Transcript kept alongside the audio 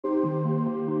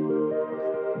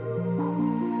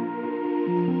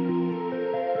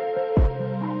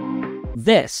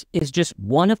this is just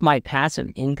one of my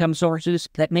passive income sources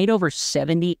that made over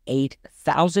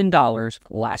 $78,000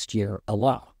 last year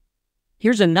alone.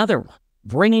 Here's another one,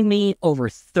 bringing me over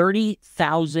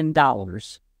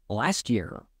 $30,000 last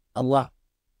year alone.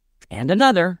 And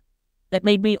another that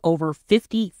made me over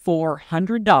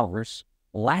 $5,400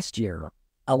 last year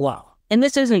alone. And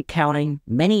this isn't counting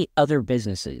many other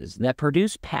businesses that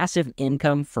produce passive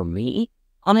income for me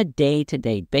on a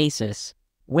day-to-day basis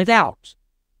without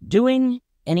doing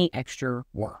any extra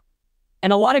work.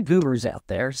 And a lot of gurus out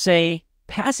there say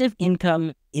passive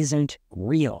income isn't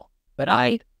real, but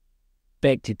I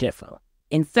beg to differ.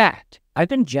 In fact, I've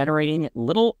been generating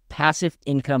little passive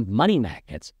income money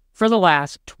magnets for the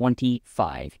last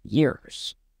 25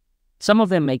 years. Some of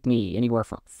them make me anywhere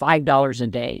from $5 a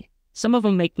day. Some of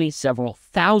them make me several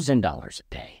 $1,000s a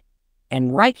day.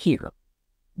 And right here,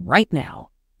 right now,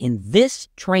 in this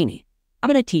training, I'm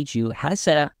going to teach you how to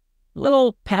set up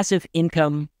little passive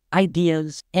income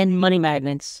ideas and money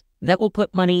magnets that will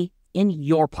put money in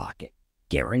your pocket,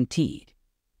 guaranteed.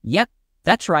 Yep,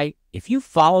 that's right. If you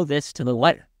follow this to the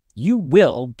letter, you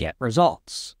will get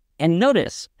results. And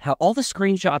notice how all the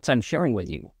screenshots I'm sharing with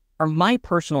you are my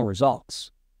personal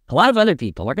results. A lot of other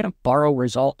people are going to borrow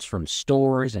results from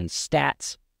stores and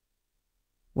stats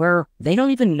where they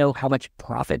don't even know how much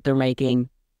profit they're making,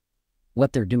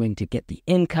 what they're doing to get the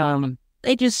income.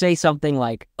 They just say something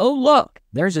like, oh, look,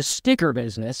 there's a sticker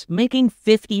business making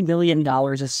 $50 million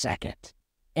a second.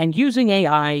 And using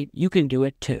AI, you can do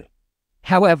it too.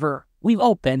 However, we've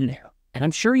all been there, and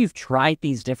I'm sure you've tried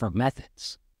these different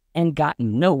methods and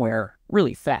gotten nowhere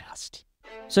really fast.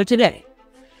 So today,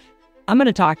 I'm going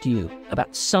to talk to you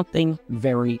about something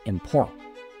very important,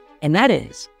 and that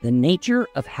is the nature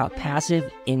of how passive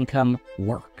income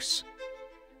works.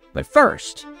 But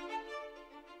first,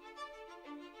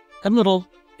 a little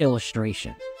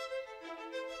illustration.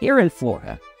 Here in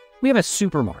Florida, we have a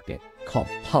supermarket called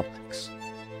Publix.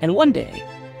 And one day,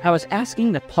 I was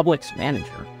asking the Publix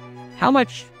manager how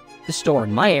much the store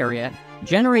in my area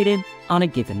generated on a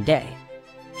given day.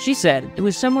 She said it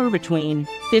was somewhere between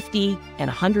 $50,000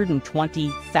 and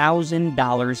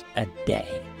 $120,000 a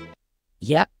day.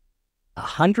 Yep,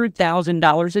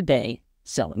 $100,000 a day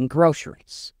selling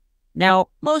groceries. Now,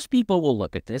 most people will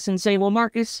look at this and say, well,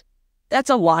 Marcus,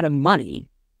 that's a lot of money,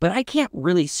 but I can't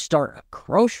really start a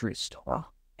grocery store.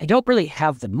 I don't really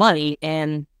have the money,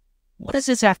 and what does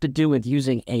this have to do with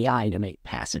using AI to make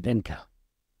passive income?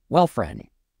 Well, friend,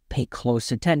 pay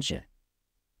close attention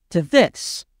to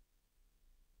this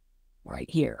right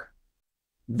here.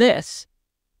 This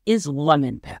is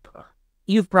lemon pepper.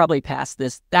 You've probably passed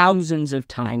this thousands of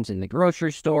times in the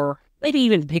grocery store, maybe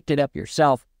even picked it up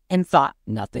yourself and thought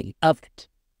nothing of it.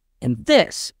 And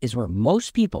this is where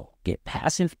most people get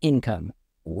passive income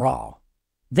raw.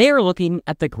 They are looking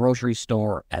at the grocery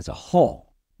store as a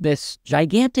whole, this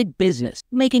gigantic business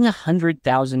making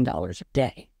 $100,000 a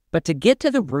day. But to get to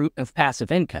the root of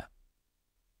passive income,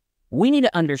 we need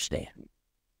to understand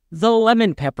the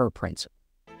lemon pepper principle.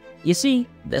 You see,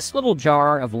 this little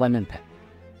jar of lemon pepper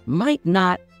might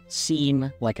not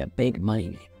seem like a big money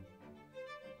maker.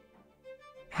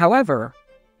 However,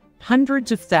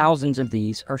 hundreds of thousands of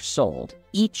these are sold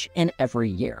each and every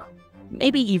year,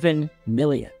 maybe even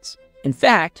millions. In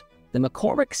fact, the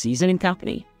McCormick Seasoning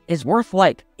Company is worth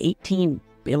like $18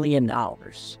 billion.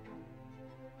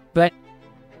 But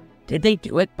did they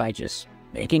do it by just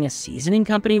making a seasoning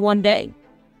company one day?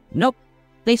 Nope,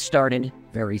 they started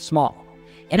very small.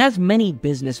 And as many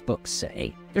business books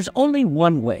say, there's only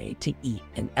one way to eat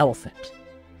an elephant.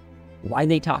 Why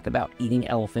they talk about eating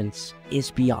elephants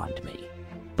is beyond me.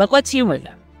 But let's humor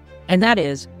them, and that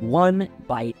is one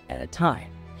bite at a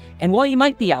time. And while you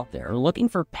might be out there looking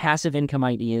for passive income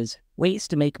ideas, ways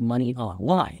to make money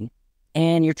online,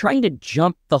 and you're trying to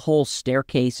jump the whole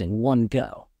staircase in one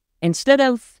go, instead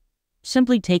of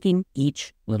simply taking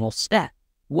each little step,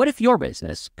 what if your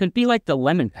business could be like the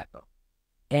lemon pepper,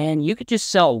 and you could just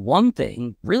sell one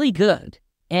thing really good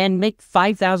and make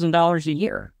 $5,000 a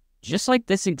year, just like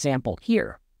this example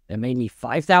here that made me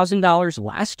 $5,000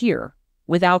 last year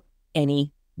without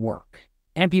any work.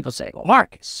 And people say, well,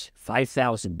 Marcus,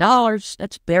 $5,000,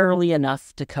 that's barely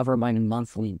enough to cover my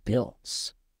monthly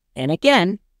bills. And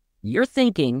again, you're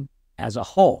thinking as a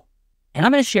whole. And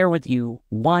I'm going to share with you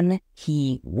one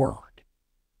key word: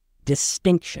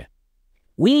 distinction.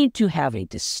 We need to have a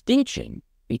distinction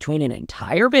between an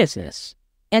entire business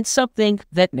and something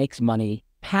that makes money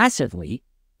passively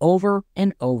over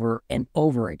and over and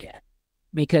over again.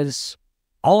 Because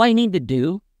all I need to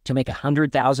do to make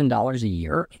 $100,000 a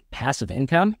year in passive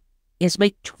income is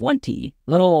make 20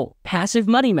 little passive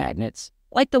money magnets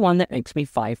like the one that makes me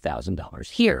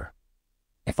 $5,000 here.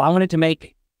 If I wanted to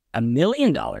make $1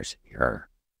 million a year,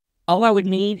 all I would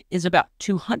need is about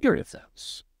 200 of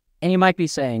those. And you might be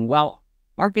saying, well,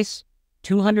 Marcus,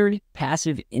 200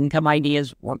 passive income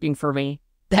ideas working for me?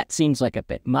 That seems like a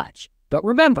bit much. But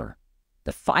remember,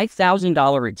 the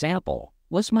 $5,000 example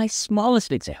was my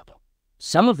smallest example.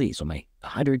 Some of these will make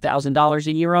 $100,000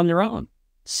 a year on their own.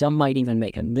 Some might even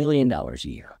make $1 million a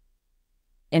year.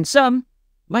 And some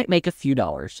might make a few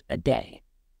dollars a day.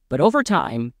 But over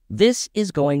time, this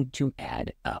is going to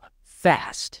add up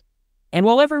fast. And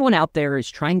while everyone out there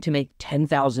is trying to make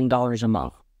 $10,000 a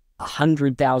month,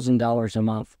 $100,000 a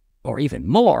month, or even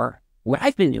more, what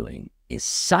I've been doing is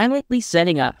silently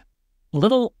setting up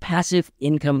little passive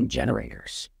income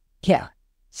generators. Yeah,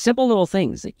 simple little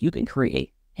things that you can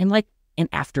create in like an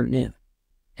afternoon.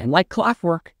 And like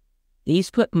clockwork, these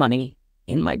put money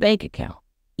in my bank account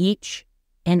each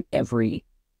and every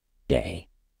day.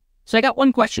 So I got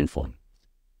one question for you.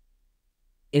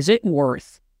 Is it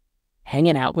worth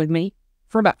hanging out with me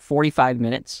for about 45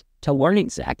 minutes to learn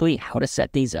exactly how to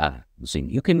set these up so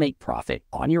you can make profit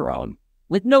on your own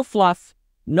with no fluff,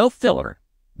 no filler,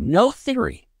 no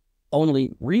theory,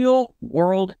 only real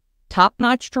world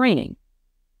top-notch training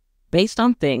based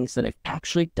on things that I've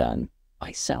actually done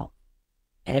myself?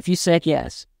 And if you said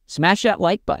yes, smash that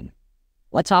like button.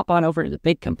 Let's hop on over to the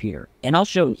big computer and I'll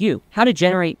show you how to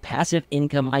generate passive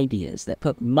income ideas that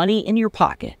put money in your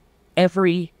pocket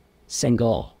every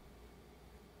single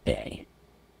day.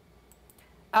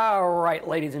 All right,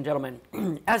 ladies and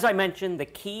gentlemen, as I mentioned, the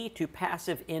key to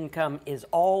passive income is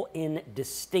all in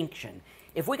distinction.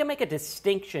 If we can make a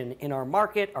distinction in our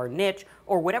market, our niche,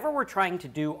 or whatever we're trying to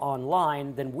do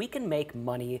online, then we can make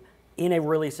money in a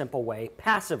really simple way,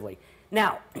 passively.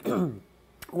 Now,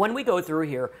 when we go through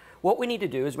here, what we need to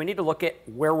do is we need to look at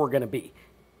where we're going to be.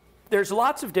 There's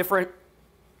lots of different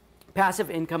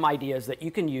passive income ideas that you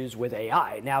can use with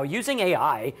AI. Now, using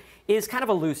AI is kind of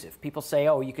elusive. People say,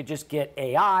 oh, you could just get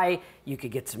AI, you could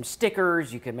get some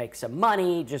stickers, you can make some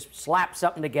money, just slap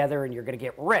something together and you're going to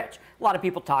get rich. A lot of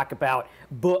people talk about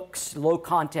books, low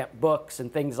content books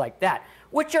and things like that,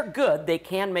 which are good. They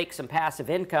can make some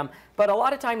passive income, but a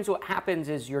lot of times what happens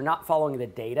is you're not following the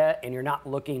data and you're not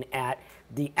looking at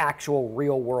the actual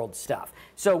real world stuff.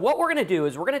 So what we're going to do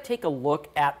is we're going to take a look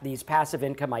at these passive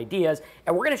income ideas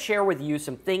and we're going to share with you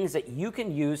some things that you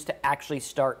can use to actually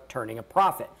start turning a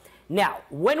profit. Now,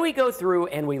 when we go through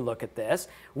and we look at this,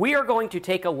 we are going to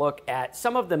take a look at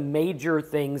some of the major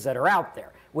things that are out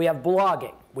there. We have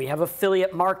blogging, we have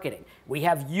affiliate marketing, we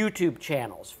have YouTube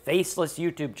channels, faceless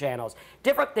YouTube channels,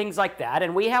 different things like that.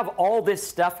 And we have all this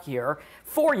stuff here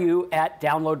for you at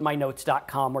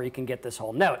downloadmynotes.com where you can get this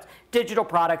whole notes. Digital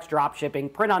products, drop shipping,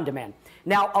 print on demand.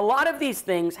 Now, a lot of these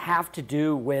things have to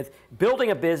do with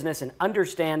building a business and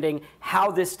understanding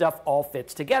how this stuff all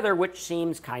fits together, which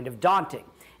seems kind of daunting.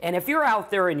 And if you're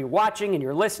out there and you're watching and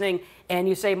you're listening and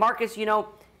you say, Marcus, you know,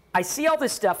 I see all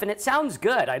this stuff and it sounds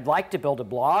good. I'd like to build a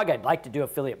blog. I'd like to do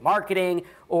affiliate marketing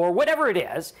or whatever it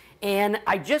is. And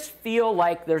I just feel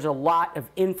like there's a lot of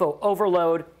info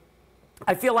overload.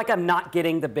 I feel like I'm not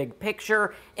getting the big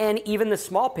picture and even the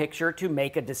small picture to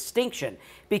make a distinction.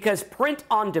 Because print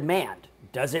on demand,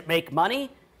 does it make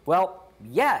money? Well,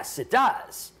 yes, it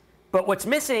does. But what's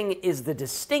missing is the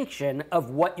distinction of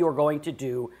what you're going to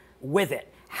do with it.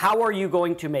 How are you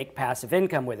going to make passive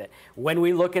income with it? When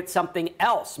we look at something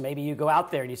else, maybe you go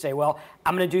out there and you say, well,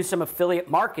 I'm going to do some affiliate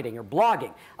marketing or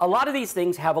blogging. A lot of these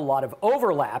things have a lot of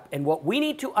overlap, and what we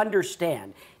need to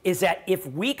understand is that if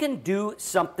we can do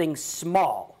something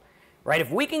small, right?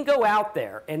 If we can go out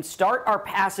there and start our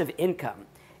passive income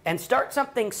and start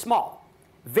something small,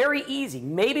 very easy.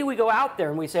 Maybe we go out there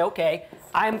and we say, okay,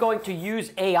 I'm going to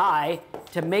use AI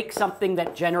to make something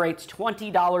that generates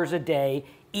 $20 a day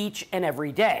each and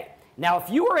every day. Now, if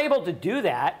you were able to do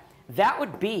that, that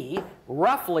would be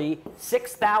roughly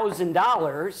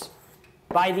 $6,000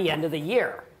 by the end of the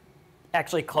year.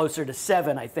 Actually closer to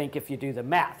 7, I think, if you do the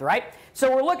math, right?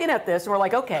 So we're looking at this and we're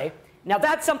like, okay, now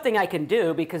that's something I can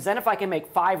do, because then if I can make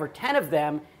 5 or 10 of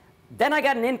them, then I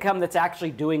got an income that's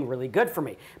actually doing really good for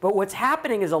me. But what's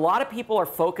happening is a lot of people are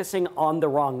focusing on the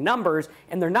wrong numbers,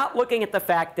 and they're not looking at the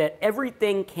fact that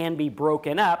everything can be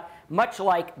broken up, much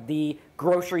like the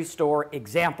grocery store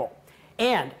example.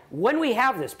 And when we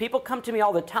have this, people come to me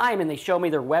all the time and they show me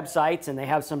their websites and they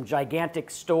have some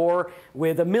gigantic store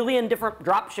with 1 million different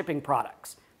drop shipping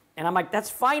products. And I'm like, that's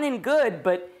fine and good,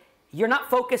 but you're not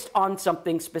focused on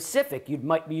something specific.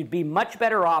 You'd be much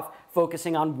better off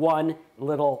focusing on one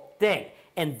little thing.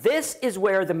 And this is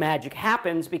where the magic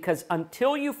happens, because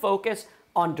until you focus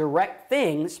on direct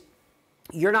things,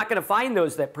 You're not going to find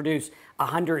those that produce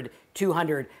 $100,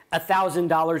 $200,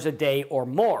 $1,000 a day or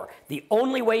more. The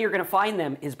only way you're going to find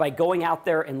them is by going out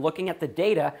there and looking at the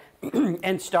data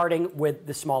and starting with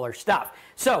the smaller stuff.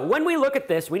 So when we look at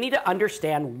this, we need to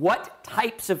understand what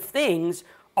types of things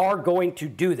are going to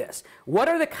do this. What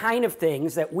are the kind of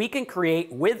things that we can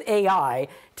create with AI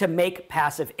to make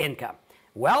passive income?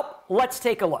 Well, let's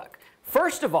take a look.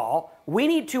 First of all, we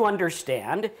need to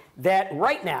understand that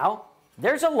right now,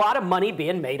 there's a lot of money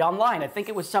being made online. I think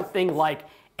it was something like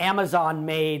Amazon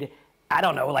made, I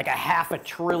don't know, like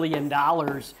 $500 billion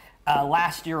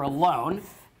last year alone.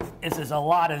 This is a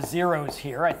lot of zeros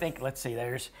here. I think, let's see,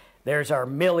 there's our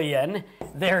million,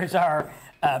 there's our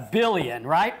billion,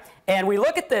 right? And we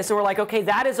look at this and we're like, okay,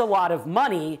 that is a lot of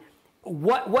money.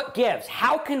 What gives?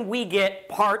 How can we get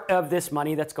part of this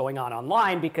money that's going on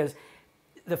online? Because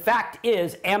the fact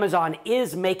is, Amazon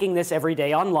is making this every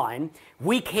day online.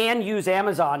 We can use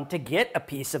Amazon to get a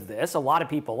piece of this. A lot of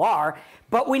people are.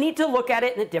 But we need to look at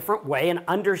it in a different way and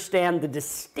understand the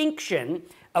distinction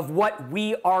of what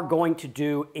we are going to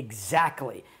do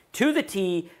exactly, to the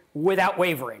T, without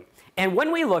wavering. And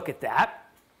when we look at that,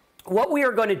 what we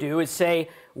are going to do is say,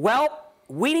 well,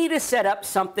 we need to set up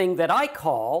something that I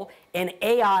call an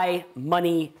AI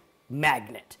money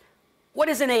magnet. What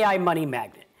is an AI money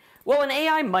magnet? Well, an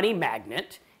AI money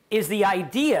magnet is the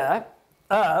idea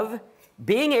of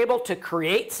being able to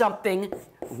create something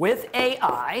with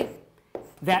AI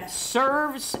that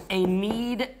serves a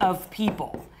need of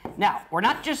people. Now, we're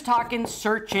not just talking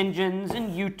search engines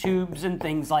and YouTubes and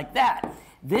things like that.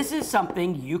 This is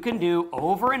something you can do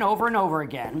over and over and over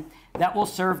again that will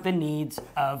serve the needs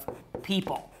of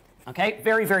people. Okay,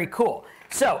 very, very cool.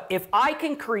 So if I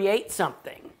can create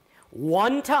something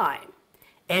one time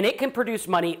and it can produce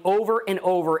money over and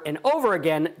over and over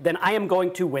again, then I am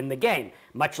going to win the game.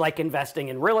 Much like investing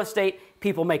in real estate,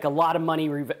 people make a lot of money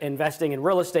investing in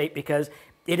real estate because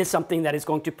it is something that is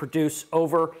going to produce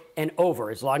over and over.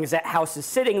 As long as that house is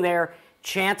sitting there,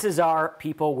 chances are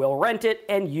people will rent it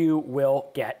and you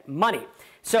will get money.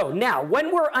 So now,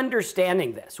 when we're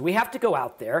understanding this, we have to go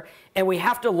out there and we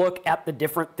have to look at the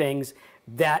different things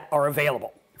that are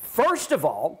available. First of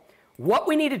all, what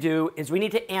we need to do is we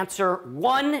need to answer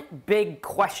one big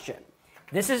question.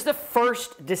 This is the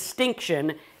first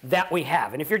distinction that we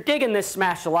have. And if you're digging this,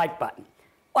 smash the like button.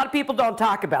 A lot of people don't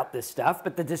talk about this stuff,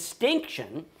 but the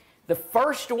distinction, the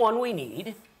first one we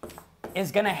need,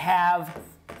 is going to have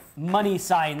money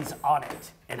signs on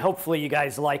it. And hopefully you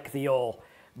guys like the old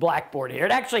blackboard here.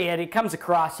 It comes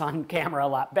across on camera a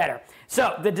lot better.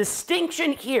 So the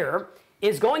distinction here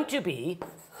is going to be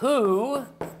who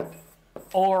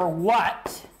or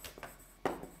what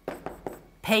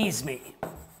pays me.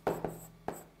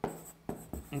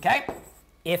 Okay?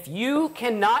 If you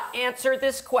cannot answer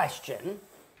this question,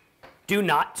 do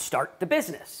not start the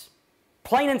business.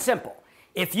 Plain and simple.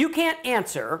 If you can't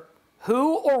answer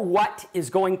who or what is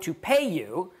going to pay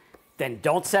you, then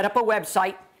don't set up a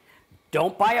website,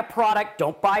 don't buy a product,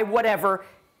 don't buy whatever.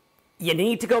 You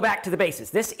need to go back to the basics.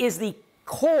 This is the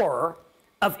core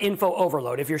of info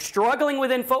overload. If you're struggling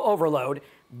with info overload,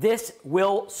 this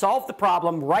will solve the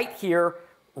problem right here,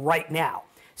 right now.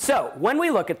 So when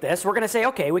we look at this, we're going to say,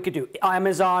 okay, we could do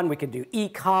Amazon, we could do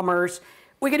e-commerce,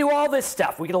 we could do all this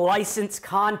stuff. We could license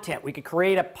content, we could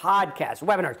create a podcast,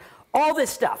 webinars, all this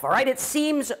stuff, all right? It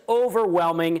seems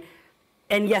overwhelming,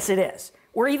 and yes, it is.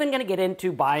 We're even going to get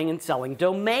into buying and selling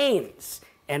domains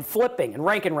and flipping and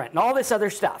rank and rent and all this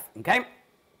other stuff, okay?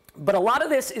 But a lot of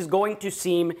this is going to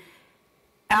seem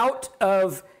out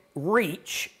of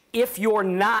reach if you're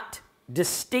not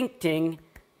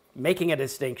making a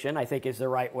distinction, I think is the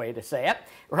right way to say it,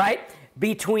 right?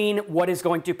 Between what is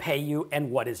going to pay you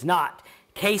and what is not.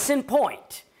 Case in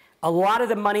point, a lot of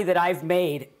the money that I've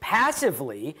made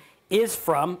passively is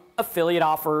from affiliate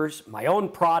offers, my own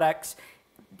products,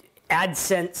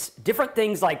 Adsense, different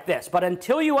things like this. But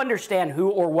until you understand who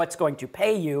or what's going to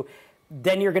pay you,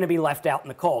 then you're going to be left out in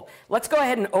the cold. Let's go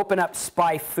ahead and open up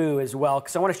SpyFu as well,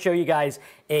 because I want to show you guys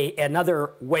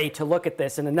another way to look at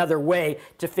this and another way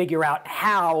to figure out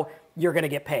how you're going to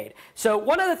get paid. So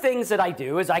one of the things that I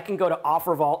do is I can go to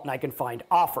Offer Vault and I can find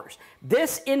offers.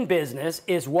 This in business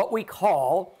is what we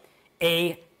call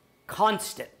a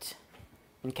constant.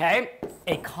 Okay?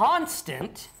 A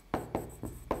constant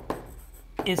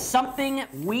is something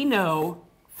we know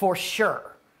for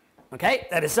sure. Okay?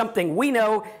 That is something we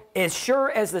know as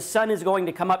sure as the sun is going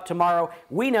to come up tomorrow.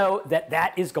 We know that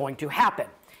that is going to happen.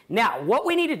 Now, what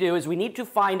we need to do is we need to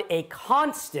find a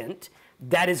constant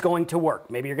that is going to work.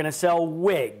 Maybe you're going to sell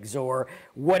wigs or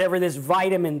whatever this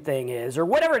vitamin thing is or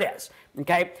whatever it is.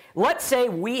 Okay? Let's say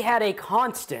we had a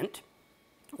constant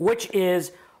which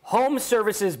is home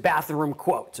services bathroom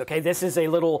quotes. Okay, this is a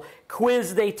little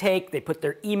quiz they take. They put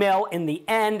their email in the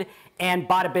end, and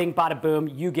bada bing, bada boom,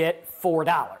 you get $4.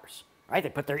 Right? They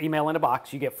put their email in a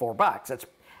box, you get $4. That's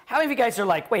how many of you guys are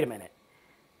like, wait a minute,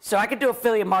 so I could do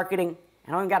affiliate marketing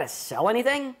and I don't got to sell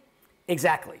anything?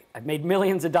 Exactly. I've made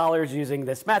millions of dollars using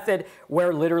this method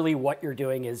where literally what you're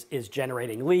doing is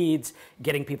generating leads,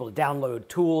 getting people to download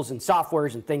tools and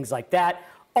softwares and things like that,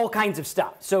 all kinds of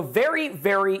stuff. So very,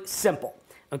 very simple.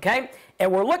 Okay,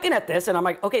 and we're looking at this and I'm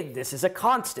like, okay, this is a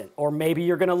constant. Or maybe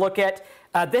you're going to look at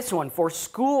this one for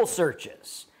school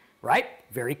searches, right?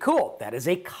 Very cool. That is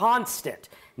a constant.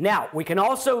 Now, we can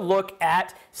also look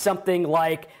at something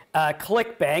like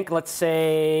ClickBank. Let's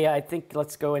say,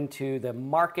 let's go into the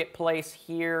marketplace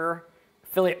here.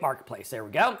 Affiliate marketplace, there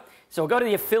we go. So we'll go to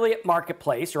the affiliate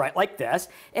marketplace, right, like this.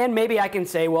 And maybe I can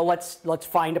say, well, let's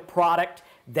find a product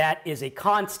that is a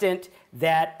constant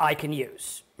that I can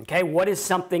use. Okay, what is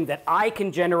something that I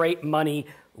can generate money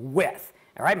with?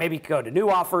 All right, maybe go to new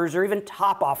offers or even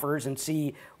top offers and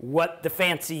see what the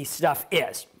fancy stuff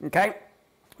is. Okay,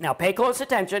 now pay close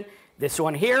attention. This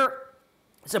one here,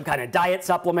 some kind of diet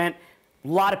supplement, a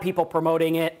lot of people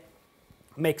promoting it,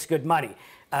 makes good money.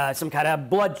 Some kind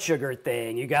of blood sugar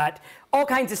thing. You got all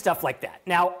kinds of stuff like that.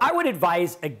 Now, I would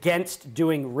advise against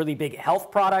doing really big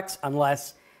health products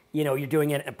unless you're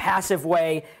doing it in a passive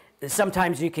way.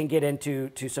 Sometimes you can get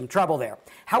into some trouble there.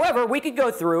 However, we could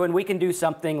go through and we can do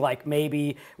something like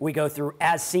maybe we go through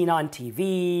as seen on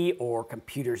TV or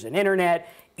computers and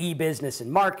internet, e-business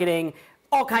and marketing,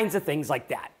 all kinds of things like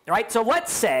that. All right, so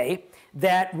let's say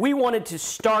that we wanted to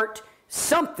start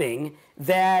something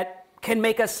that can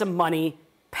make us some money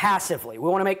passively. We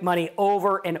want to make money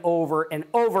over and over and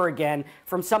over again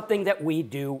from something that we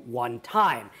do one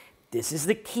time. This is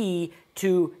the key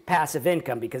to passive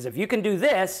income, because if you can do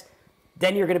this,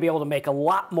 then you're going to be able to make a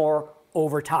lot more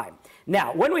over time.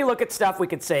 Now, when we look at stuff, we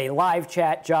could say live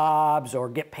chat jobs or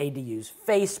get paid to use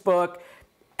Facebook,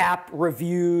 app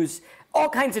reviews, all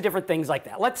kinds of different things like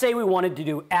that. Let's say we wanted to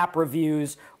do app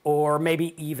reviews or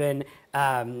maybe even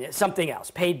something else,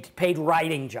 paid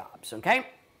writing jobs, okay?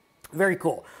 Very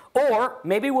cool. Or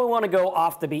maybe we want to go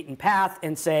off the beaten path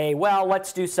and say, well,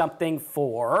 let's do something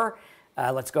for,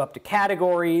 let's go up to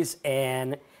categories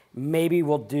and maybe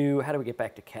we'll do, how do we get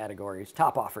back to categories?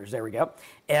 Top offers, there we go.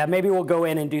 Maybe we'll go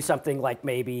in and do something like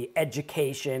maybe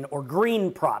education or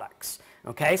green products.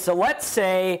 Okay, so let's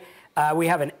say we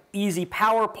have an easy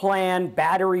power plan,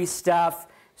 battery stuff,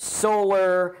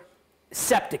 solar,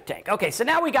 septic tank. Okay, so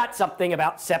now we got something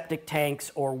about septic tanks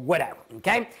or whatever,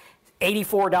 okay?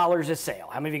 $84 a sale.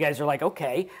 How many of you guys are like,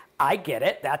 okay, I get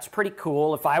it. That's pretty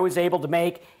cool. If I was able to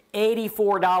make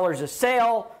 $84 a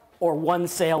sale or one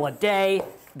sale a day,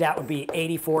 that would be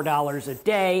 $84 a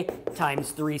day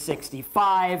times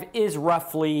 365 is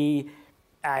roughly,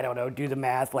 I don't know, do the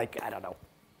math, like, I don't know,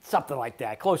 something like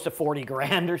that, close to 40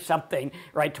 grand or something,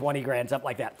 right? 20 grand, something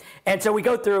like that. And so we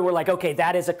go through and we're like, okay,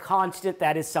 that is a constant.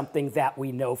 That is something that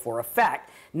we know for a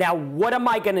fact. Now, what am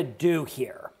I going to do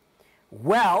here?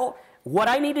 Well, what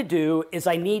I need to do is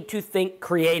I need to think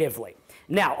creatively.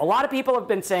 Now, a lot of people have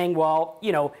been saying, well,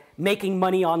 making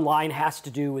money online has to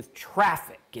do with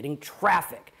traffic, getting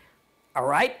traffic. All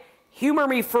right? Humor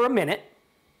me for a minute,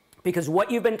 because what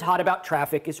you've been taught about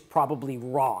traffic is probably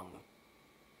wrong.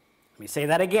 Let me say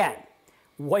that again.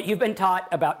 What you've been taught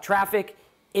about traffic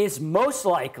is most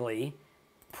likely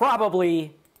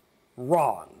probably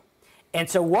wrong. And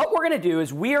so what we're going to do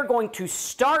is we are going to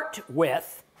start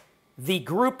with the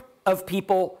group of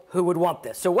people who would want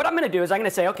this. So what I'm going to do is I'm going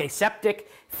to say, okay,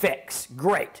 septic fix,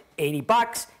 great, 80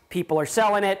 bucks, people are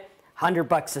selling it, 100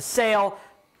 bucks a sale,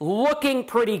 looking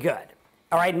pretty good.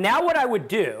 All right, now what I would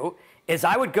do is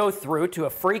I would go through to a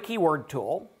free keyword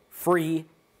tool, 3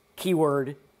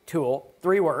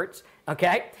 words,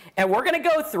 okay? And we're going to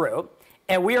go through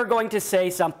and we are going to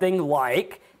say something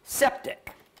like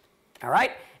septic, all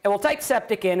right? And we'll type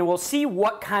septic in and we'll see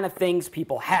what kind of things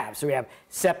people have. So we have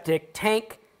septic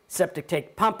tank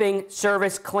pumping,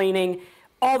 service, cleaning,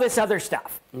 all this other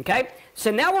stuff, okay? So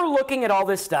now we're looking at all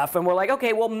this stuff and we're like,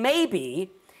 okay, well, maybe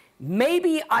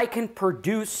I can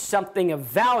produce something of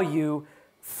value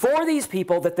for these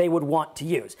people that they would want to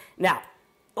use. Now,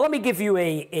 let me give you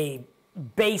a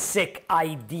basic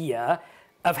idea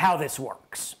of how this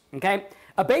works, okay?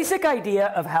 A basic idea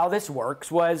of how this works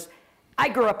was I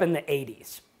grew up in the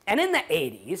 80s. And in the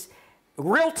 80s,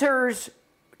 realtors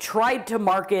tried to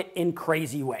market in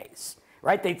crazy ways,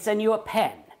 right? They'd send you a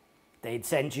pen. They'd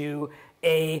send you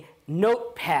a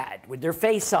notepad with their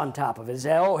face on top of it.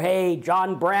 Say, oh, hey,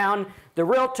 John Brown, the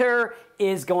realtor,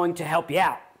 is going to help you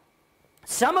out.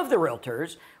 some of the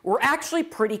realtors were actually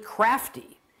pretty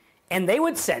crafty, and they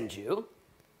would send you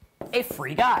a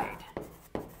free guide.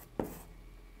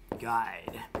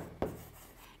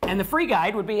 And the free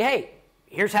guide would be, hey,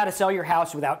 here's how to sell your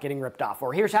house without getting ripped off,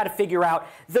 or here's how to figure out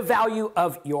the value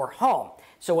of your home.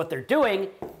 So what they're doing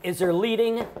is they're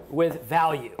leading with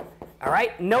value. All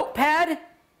right, notepad,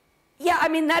 yeah, I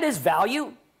mean, that is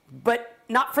value, but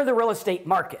not for the real estate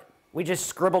market. We just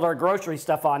scribbled our grocery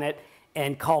stuff on it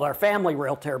and called our family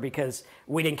realtor because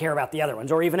we didn't care about the other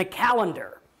ones, or even a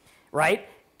calendar, right?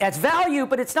 That's value,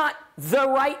 but it's not the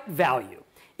right value.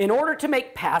 In order to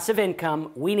make passive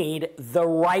income, we need the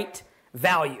right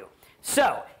value.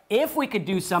 So if we could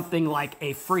do something like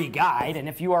a free guide, and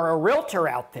if you are a realtor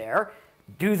out there,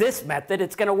 do this method,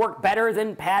 it's going to work better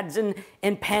than pads and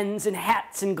pens and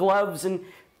hats and gloves and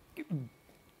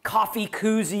coffee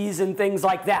koozies and things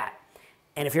like that.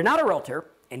 And if you're not a realtor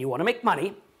and you want to make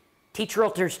money, teach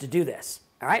realtors to do this,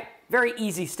 all right? Very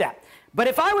easy step. But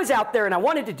if I was out there and I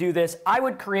wanted to do this, I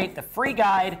would create the free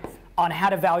guide on how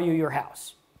to value your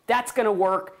house. That's going to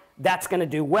work. That's going to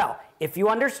do well. If you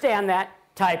understand that,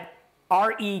 type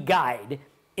RE guide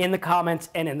in the comments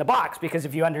and in the box, because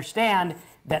if you understand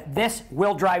that this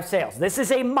will drive sales. This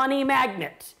is a money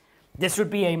magnet. This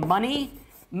would be a money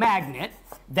magnet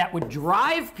that would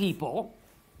drive people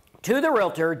to the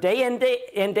realtor day in,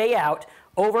 day out,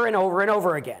 over and over and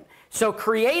over again. So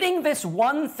creating this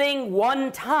one thing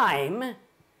one time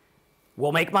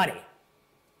will make money.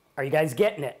 Are you guys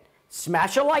getting it?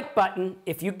 Smash a like button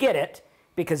if you get it,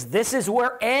 because this is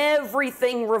where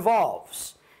everything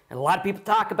revolves. And a lot of people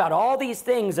talk about all these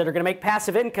things that are going to make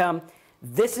passive income.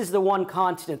 This is the one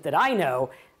constant that I know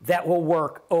that will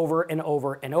work over and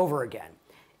over and over again.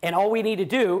 And all we need to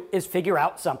do is figure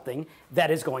out something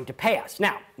that is going to pay us.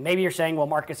 Now, maybe you're saying, well,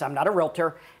 Marcus, I'm not a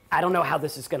realtor. I don't know how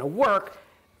this is going to work.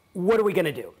 What are we going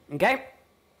to do? Okay?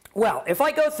 Well, if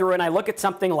I go through and I look at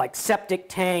something like septic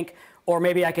tank, or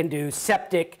maybe I can do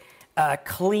septic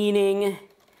cleaning,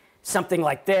 something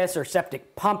like this, or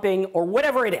septic pumping, or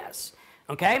whatever it is.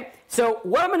 Okay? So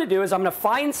what I'm going to do is I'm going to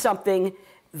find something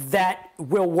that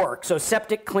will work. So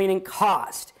septic cleaning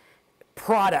cost,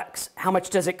 products, how much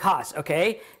does it cost?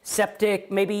 Okay,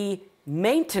 septic, maybe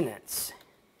maintenance.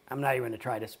 I'm not even going to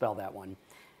try to spell that one.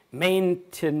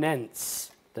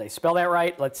 Maintenance. Did I spell that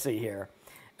right? Let's see here.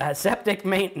 Septic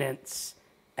maintenance.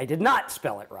 I did not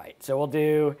spell it right. So we'll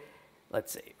do,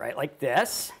 let's see, right like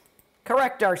this.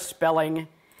 Correct our spelling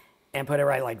and put it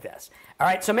right like this. All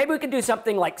right, so maybe we can do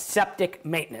something like septic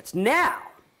maintenance. Now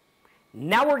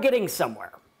we're getting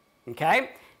somewhere. Okay,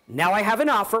 now I have an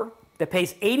offer that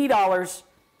pays $80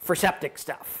 for septic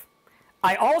stuff.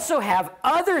 I also have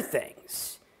other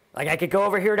things. Like I could go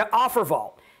over here to Offer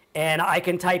Vault and I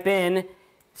can type in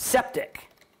septic,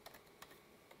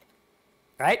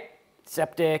 right?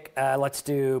 Septic, let's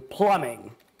do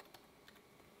plumbing.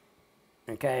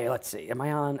 Okay, let's see, am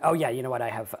I on? Oh yeah, you know what, I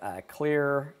have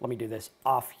clear. Let me do this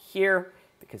off here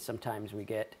because sometimes we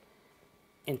get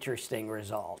interesting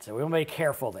results. So we want to be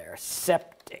careful there.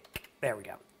 Septic. There we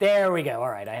go. There we go. All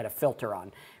right, I had a filter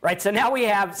on. Right, so now we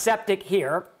have septic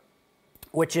here,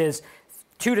 which is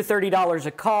 $2 to $30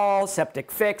 a call,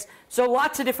 septic fix. So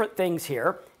lots of different things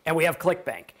here. And we have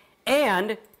ClickBank.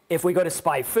 And if we go to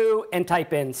SpyFu and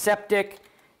type in septic,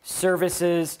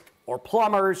 services, or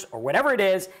plumbers, or whatever it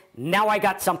is, now I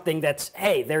got something that's,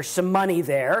 hey, there's some money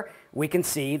there. We can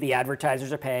see the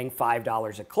advertisers are paying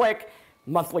 $5 a click.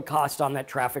 Monthly cost on that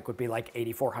traffic would be like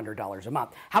 $8,400 a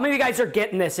month. How many of you guys are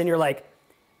getting this and you're like,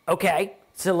 okay,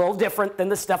 it's a little different than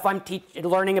the stuff I'm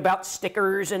learning about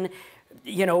stickers and,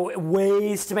 you know,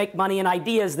 ways to make money and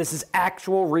ideas. This is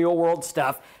actual real world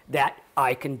stuff that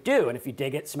I can do. And if you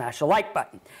dig it, smash the like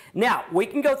button. Now, we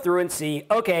can go through and see,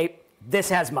 okay, this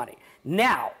has money.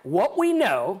 Now, what we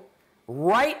know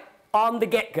right on the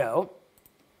get-go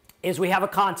is we have a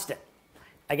constant.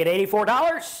 I get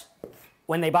 $84.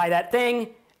 When they buy that thing,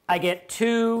 I get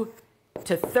 2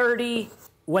 to 30.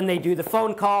 When they do the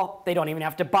phone call, they don't even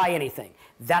have to buy anything.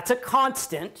 That's a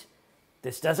constant.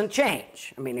 This doesn't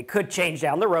change. I mean, it could change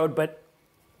down the road, but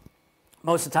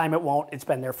most of the time it won't. It's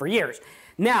been there for years.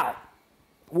 Now,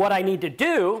 what I need to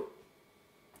do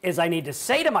is I need to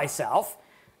say to myself,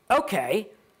 okay,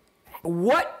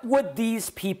 what would these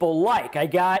people like? I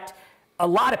got a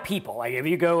lot of people. Like if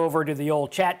you go over to the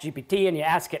old Chat GPT and you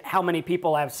ask it how many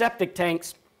people have septic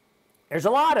tanks, there's a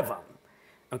lot of them.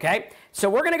 Okay? So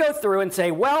we're going to go through and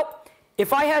say, well,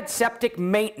 if I had septic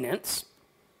maintenance,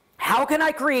 how can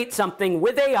I create something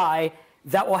with AI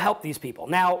that will help these people?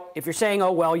 Now, if you're saying,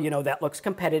 oh, well, you know, that looks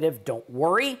competitive, don't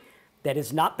worry. That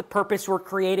is not the purpose we're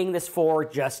creating this for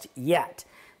just yet.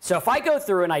 So if I go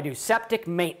through and I do septic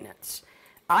maintenance,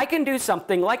 I can do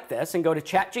something like this and go to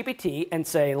ChatGPT and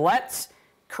say, let's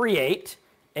create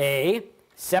a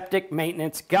septic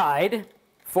maintenance guide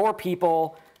for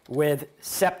people with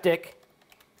septic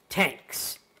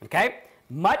tanks, okay?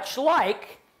 Much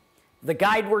like the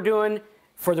guide we're doing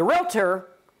for the realtor,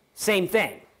 same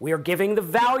thing. We are giving the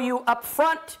value up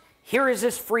front. Here is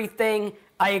this free thing.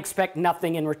 I expect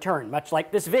nothing in return, much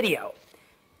like this video.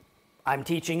 I'm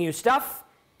teaching you stuff.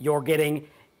 You're getting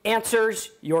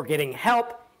answers. You're getting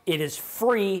help. It is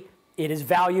free. It is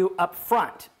value up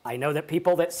front. I know that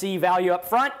people that see value up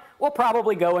front will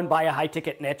probably go and buy a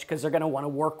high-ticket niche because they're going to want to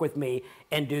work with me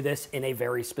and do this in a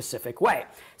very specific way.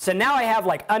 So now I have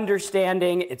like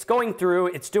understanding. It's going through.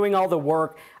 It's doing all the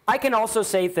work. I can also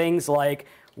say things like,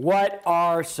 what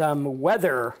are some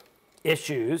weather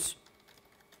issues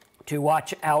to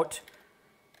watch out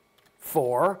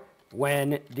for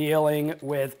when dealing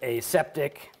with a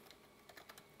septic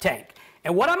tank?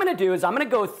 And what I'm going to do is I'm going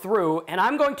to go through and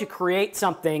I'm going to create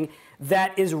something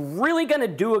that is really going to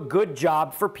do a good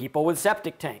job for people with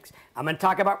septic tanks. I'm going to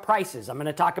talk about prices. I'm going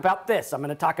to talk about this. I'm going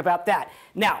to talk about that.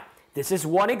 Now, this is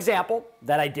one example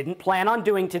that I didn't plan on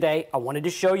doing today. I wanted to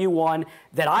show you one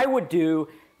that I would do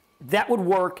that would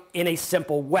work in a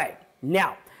simple way.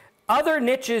 Now, other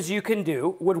niches you can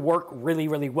do would work really,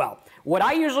 really well. What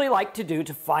I usually like to do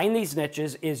to find these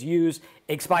niches is use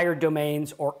expired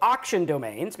domains or auction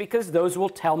domains because those will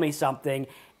tell me something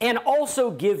and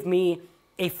also give me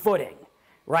a footing,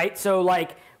 right? So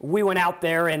like we went out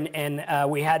there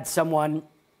and we had someone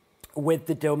with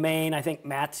the domain, I think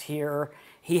Matt's here,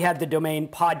 he had the domain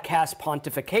Podcast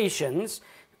Pontifications,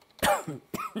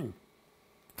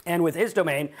 and with his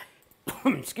domain,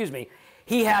 excuse me,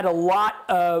 he had a lot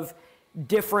of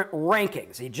different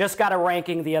rankings. He just got a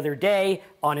ranking the other day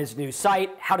on his new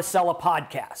site, How to Sell a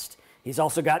Podcast. He's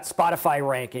also got Spotify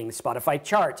rankings, Spotify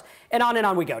charts, and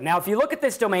on we go. Now, if you look at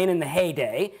this domain in the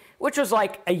heyday, which was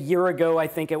like a year ago, I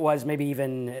think it was, maybe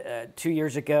even 2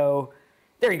 years ago.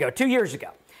 There you go, 2 years ago.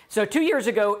 So 2 years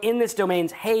ago, in this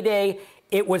domain's heyday,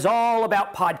 it was all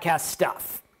about podcast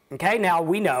stuff. Okay, now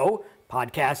we know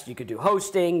podcast, you could do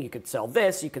hosting, you could sell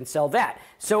this, you can sell that.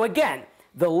 So again,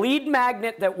 the lead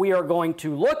magnet that we are going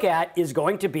to look at is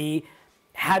going to be,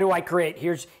 how do I create?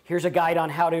 Here's a guide on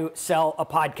how to sell a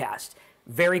podcast.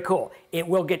 Very cool. It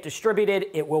will get distributed.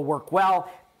 It will work well.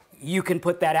 You can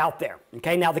put that out there.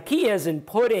 Okay, now the key is in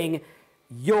putting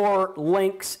your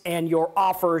links and your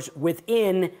offers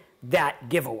within that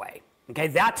giveaway. Okay,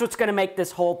 that's what's going to make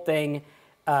this whole thing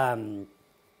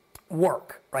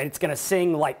work, right? It's going to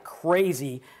sing like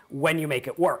crazy when you make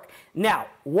it work. Now,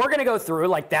 we're going to go through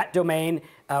like that domain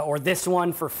or this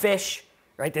one for fish,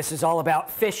 right? This is all about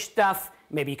fish stuff.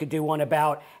 Maybe you could do one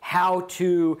about how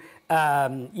to,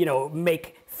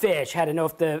 make fish, how to know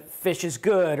if the fish is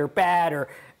good or bad, or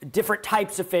different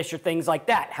types of fish or things like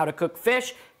that. How to cook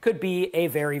fish could be a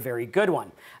very, very good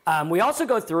one. We also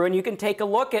go through and you can take a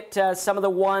look at some of the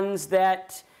ones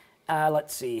that,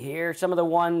 let's see here, some of the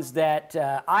ones that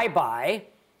I buy.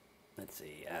 Let's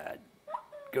see,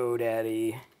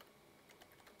 GoDaddy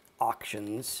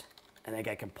auctions. I think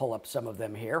I can pull up some of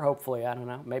them here. Hopefully, I don't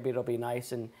know, maybe it'll be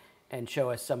nice and show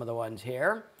us some of the ones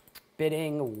here.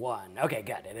 Bidding one. Okay,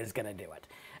 good, it is gonna do it.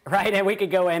 Right, and we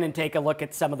could go in and take a look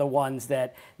at some of the ones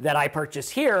that I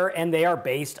purchased here, and they are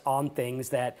based on things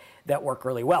that work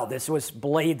really well. This was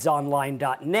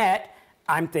bladesonline.net.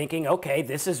 I'm thinking, okay,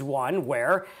 this is one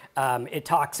where it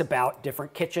talks about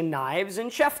different kitchen knives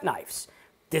and chef knives.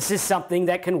 This is something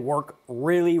that can work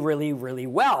really, really, really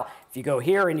well. If you go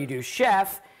here and you do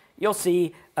chef, you'll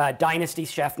see Dynasty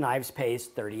Chef Knives pays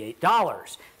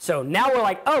 $38. So now we're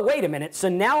like, oh, wait a minute. So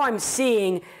now I'm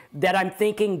seeing that I'm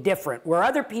thinking different. Where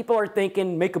other people are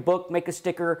thinking, make a book, make a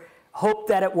sticker, hope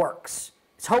that it works.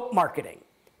 It's hope marketing.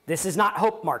 This is not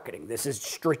hope marketing. This is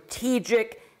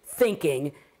strategic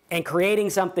thinking and creating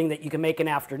something that you can make an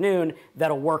afternoon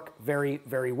that'll work very,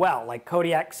 very well. Like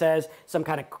Kodiak says, some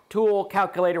kind of tool,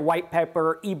 calculator, white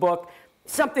paper, ebook,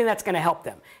 something that's going to help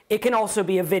them. It can also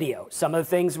be a video. Some of the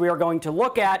things we are going to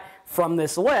look at from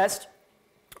this list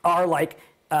are like,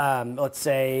 let's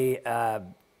say,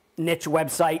 niche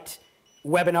website,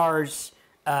 webinars,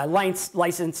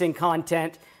 licensing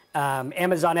content,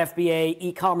 Amazon FBA,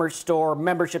 e-commerce store,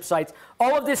 membership sites.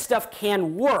 All of this stuff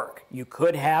can work. You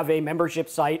could have a membership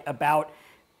site about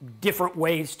different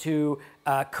ways to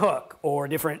cook, or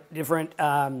different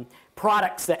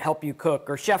products that help you cook,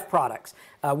 or chef products.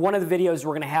 One of the videos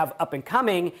we're going to have up and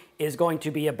coming is going to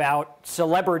be about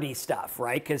celebrity stuff,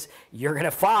 right? Because you're going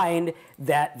to find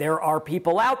that there are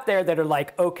people out there that are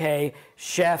like, okay,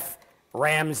 Chef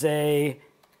Ramsay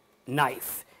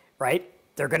knife, right?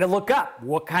 they're going to look up,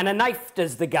 what kind of knife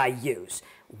does the guy use?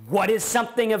 What is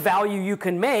something of value you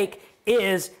can make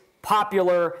is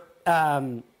popular,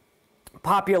 knives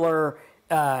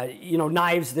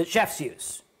that chefs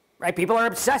use, right? People are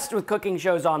obsessed with cooking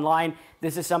shows online.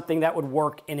 This is something that would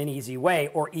work in an easy way.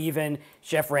 Or even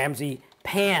Chef Ramsay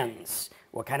pans.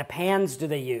 What kind of pans do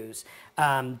they use?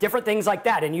 Different things like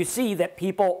that. And you see that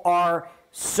people are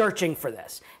searching for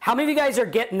this. How many of you guys are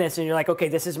getting this and you're like, okay,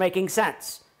 this is making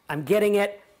sense. I'm getting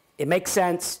it. It makes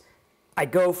sense. I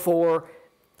go for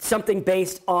something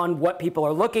based on what people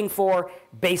are looking for,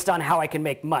 based on how I can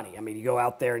make money. I mean, you go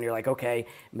out there and you're like, okay,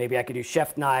 maybe I could do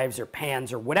chef knives or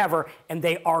pans or whatever, and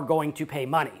they are going to pay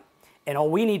money. And all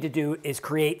we need to do is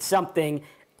create something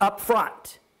up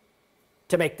front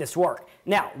to make this work.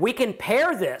 Now, we can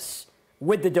pair this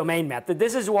with the domain method.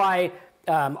 This is why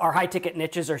our high-ticket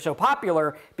niches are so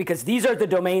popular, because these are the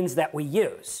domains that we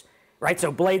use, right?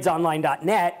 So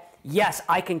bladesonline.net, yes,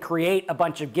 I can create a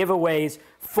bunch of giveaways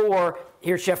for,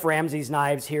 here's Chef Ramsay's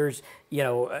knives, here's,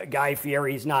 Guy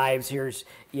Fieri's knives, here's,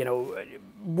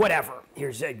 whatever.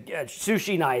 Here's a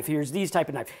sushi knife, here's these type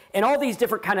of knives, and all these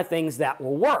different kind of things that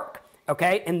will work,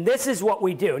 okay? And this is what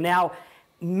we do. Now,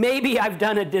 maybe I've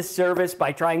done a disservice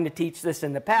by trying to teach this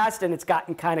in the past, and it's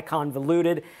gotten kind of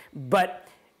convoluted, but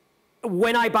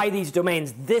when I buy these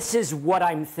domains, this is what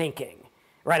I'm thinking,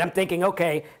 right? I'm thinking,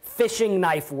 okay, fishing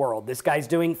knife world. This guy's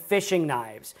doing fishing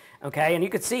knives, okay? And you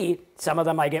can see some of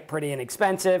them I get pretty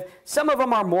inexpensive. Some of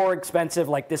them are more expensive,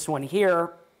 like this one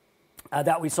here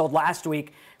that we sold last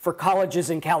week for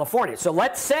colleges in California. So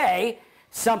let's say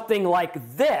something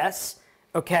like this,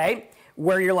 okay,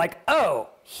 where you're like, oh,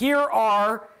 here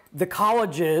are the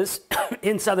colleges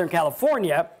in Southern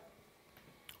California.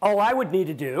 All I would need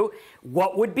to do,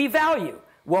 what would be value?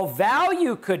 Well,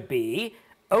 value could be,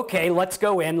 okay, let's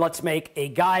go in, let's make a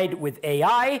guide with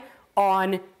AI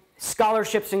on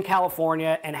scholarships in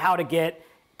California and how to get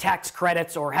tax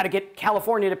credits, or how to get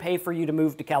California to pay for you to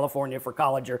move to California for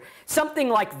college, or something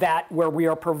like that, where we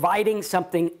are providing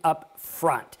something up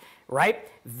front, right?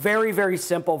 Very, very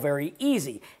simple, very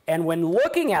easy. And when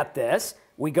looking at this,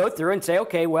 we go through and say,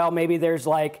 okay, well, maybe there's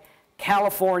like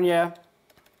California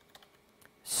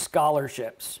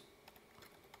scholarships,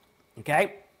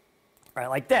 okay? Right,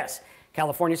 like this,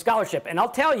 California scholarship. And I'll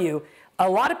tell you, a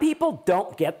lot of people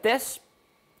don't get this,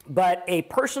 but a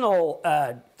personal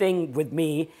thing with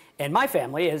me and my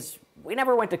family is we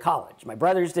never went to college. My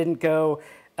brothers didn't go,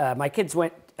 my kids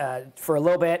went for a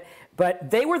little bit,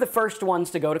 but they were the first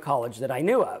ones to go to college that I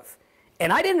knew of.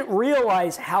 And I didn't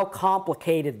realize how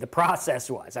complicated the process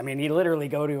was. I mean, you literally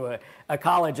go to a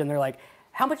college and they're like,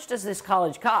 how much does this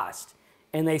college cost?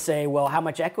 And they say, well, how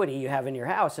much equity you have in your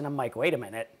house? And I'm like, wait a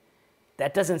minute.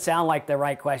 That doesn't sound like the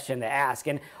right question to ask.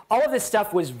 And all of this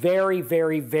stuff was very,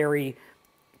 very, very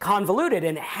convoluted.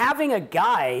 And having a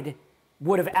guide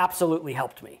would have absolutely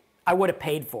helped me. I would have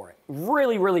paid for it.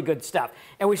 Really, really good stuff.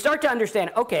 And we start to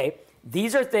understand, okay,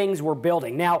 these are things we're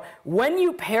building. Now, when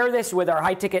you pair this with our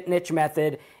high-ticket niche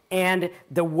method and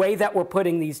the way that we're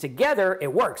putting these together,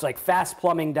 it works. Like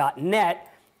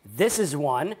fastplumbing.net, this is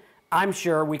one I'm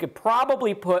sure we could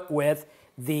probably put with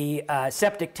the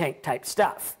septic tank type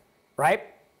stuff, right?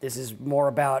 This is more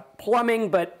about plumbing,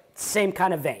 but same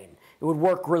kind of vein. It would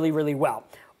work really, really well.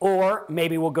 Or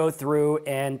maybe we'll go through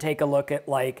and take a look at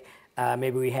like,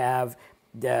 maybe we have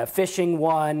the fishing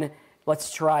one.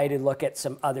 Let's try to look at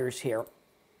some others here.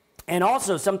 And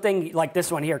also something like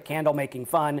this one here, candle making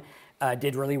fun,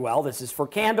 did really well. This is for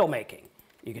candle making.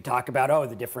 You could talk about, oh,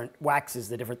 the different waxes,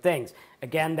 the different things.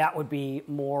 Again, that would be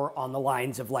more on the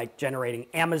lines of like generating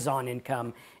Amazon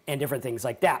income and different things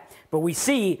like that. But we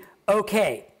see,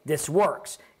 okay, this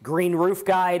works. Green roof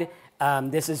guide.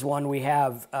 This is one we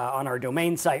have on our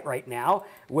domain site right now,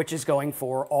 which is going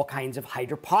for all kinds of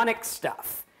hydroponic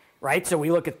stuff, right? So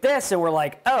we look at this and we're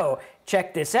like, oh,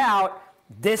 check this out.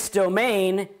 This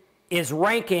domain is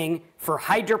ranking for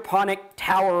hydroponic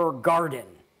tower garden.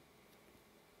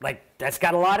 Like, that's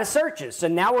got a lot of searches. So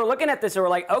now we're looking at this and we're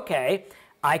like, okay,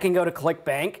 I can go to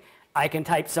ClickBank. I can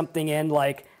type something in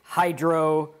like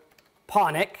hydroponic,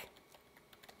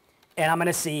 and I'm going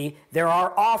to see there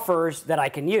are offers that I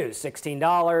can use, $16,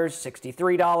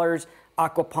 $63,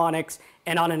 aquaponics,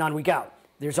 and on we go.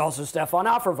 There's also stuff on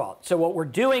OfferVault. So what we're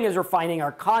doing is we're finding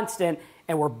our constant,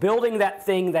 and we're building that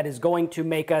thing that is going to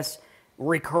make us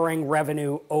recurring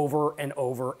revenue over and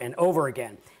over and over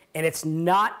again. And it's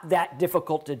not that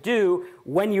difficult to do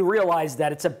when you realize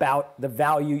that it's about the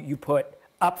value you put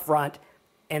up front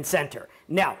and center.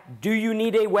 Now, do you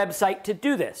need a website to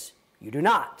do this? You do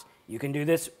not. You can do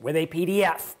this with a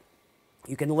PDF.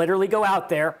 You can literally go out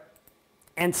there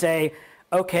and say,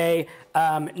 okay,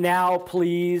 now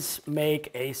please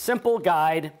make a simple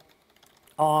guide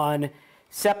on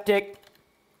septic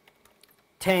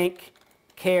tank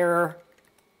care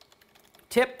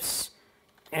tips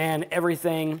and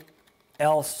everything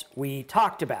else we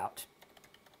talked about.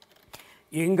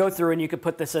 You can go through and you could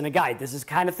put this in a guide. This is the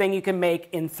kind of thing you can make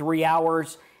in 3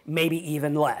 hours, maybe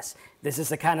even less. This is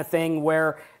the kind of thing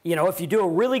where, you know, if you do a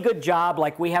really good job,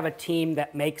 like we have a team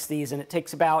that makes these, and it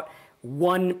takes about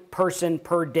 1 person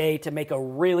per day to make a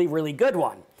really, really good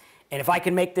one. And if I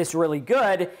can make this really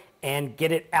good and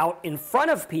get it out in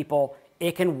front of people,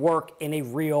 it can work in a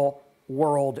real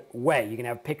world way. You can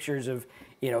have pictures of,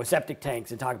 you know, septic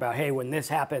tanks and talk about, hey, when this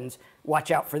happens,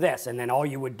 watch out for this. And then all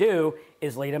you would do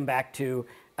is lead them back to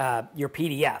your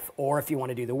PDF. Or if you want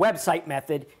to do the website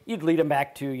method, you'd lead them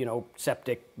back to, you know,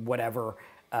 septic whatever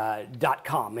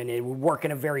 .com, and it would work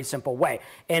in a very simple way.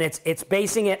 And it's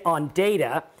basing it on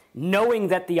data, knowing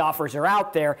that the offers are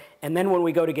out there. And then when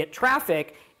we go to get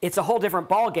traffic, it's a whole different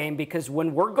ball game, because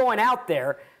when we're going out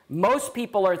there, most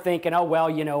people are thinking, oh, well,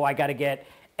 you know, I got to get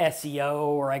SEO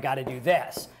or I got to do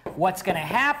this. What's going to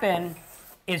happen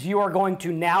is you are going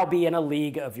to now be in a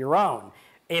league of your own.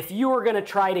 If you are going to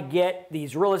try to get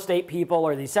these real estate people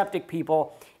or these septic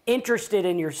people interested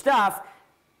in your stuff,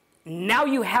 now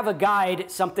you have a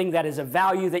guide, something that is of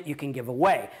value that you can give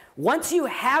away. Once you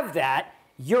have that,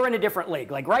 you're in a different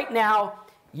league. Like right now,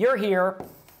 you're here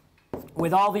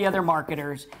with all the other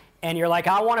marketers, and you're like,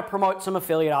 I want to promote some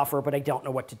affiliate offer, but I don't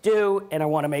know what to do, and I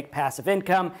want to make passive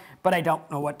income, but I don't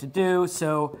know what to do,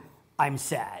 so I'm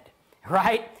sad,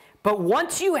 right? But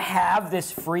once you have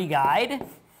this free guide,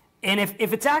 and if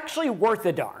it's actually worth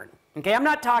a darn, okay, I'm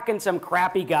not talking some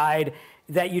crappy guide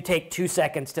that you take 2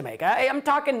 seconds to make. I'm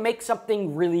talking make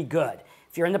something really good.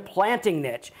 If you're in the planting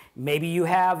niche, maybe you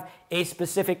have a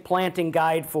specific planting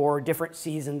guide for different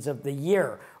seasons of the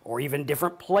year, or even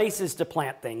different places to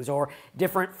plant things, or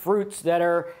different fruits that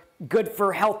are good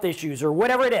for health issues, or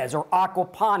whatever it is, or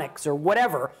aquaponics, or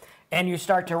whatever. And you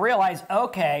start to realize,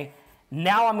 okay,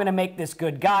 now I'm going to make this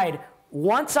good guide.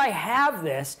 Once I have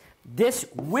this, this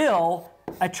will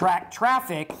attract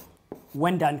traffic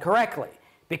when done correctly.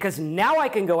 Because now I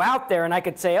can go out there and I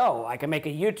could say, oh, I can make a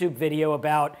YouTube video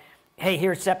about, hey,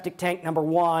 here's septic tank number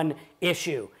 1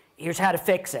 issue. Here's how to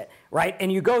fix it, right?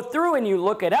 And you go through and you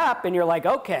look it up and you're like,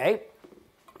 okay,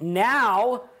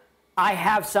 now I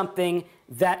have something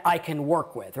that I can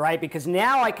work with, right? Because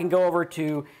now I can go over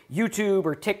to YouTube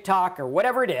or TikTok or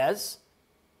whatever it is.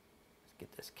 Let's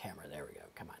get this camera. There we go.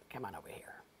 Come on over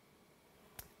here.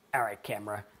 All right,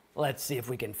 camera. Let's see if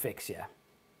we can fix you.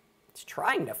 It's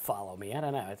trying to follow me. I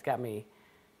don't know. It's got me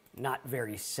not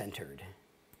very centered.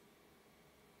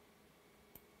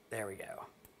 There we go.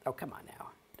 Oh, come on now.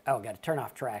 Oh, got to turn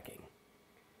off tracking.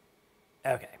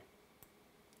 Okay.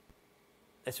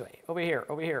 This way. Over here.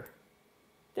 Over here.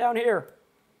 Down here.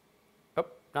 Oh,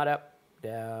 not up.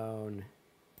 Down.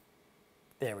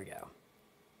 There we go.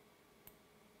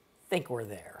 Think we're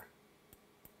there.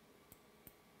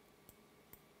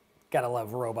 Gotta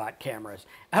love robot cameras.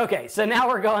 Okay, so now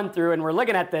we're going through and we're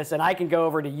looking at this, and I can go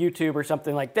over to YouTube or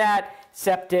something like that,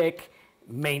 septic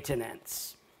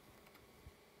maintenance.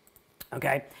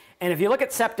 Okay, and if you look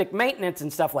at septic maintenance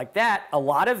and stuff like that, a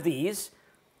lot of these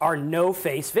are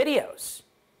no-face videos,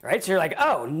 right? So you're like,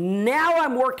 oh, now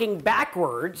I'm working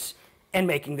backwards and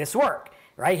making this work,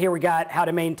 right? Here we got how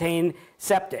to maintain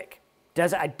septic.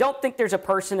 I don't think there's a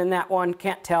person in that one,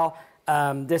 can't tell.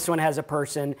 This one has a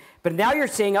person, but now you're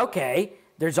seeing, okay,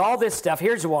 there's all this stuff.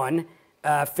 Here's one,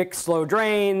 fix slow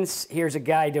drains. Here's a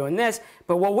guy doing this.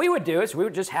 But what we would do is we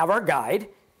would just have our guide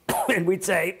and we'd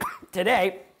say,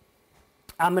 today,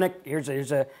 here's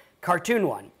a cartoon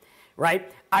one, right?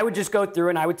 I would just go through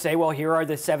and I would say, well, here are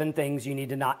the 7 things you need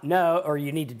to not know, or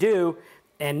you need to do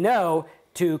and know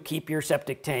to keep your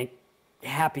septic tank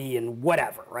happy and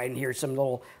whatever, right? And here's some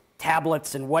little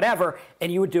tablets and whatever,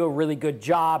 and you would do a really good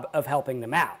job of helping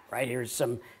them out, right? Here's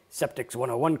some Septics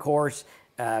 101 course,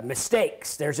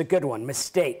 mistakes. There's a good one,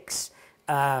 mistakes,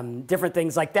 different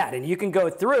things like that. And you can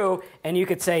go through and you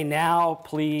could say, now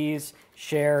please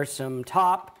share some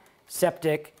top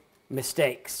septic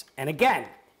mistakes. And again,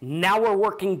 now we're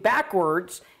working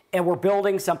backwards and we're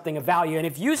building something of value. And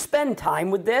if you spend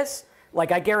time with this,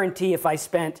 like I guarantee if I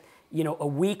spent, you know, a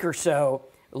week or so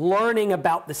learning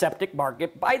about the septic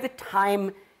market, by the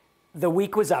time the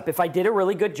week was up, if I did a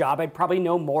really good job, I'd probably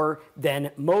know more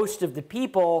than most of the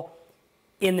people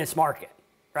in this market,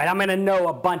 right? I'm gonna know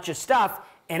a bunch of stuff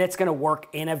and it's gonna work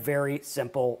in a very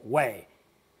simple way.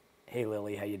 Hey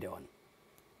Lily, how you doing?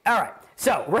 All right,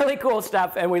 so really cool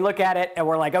stuff, and we look at it and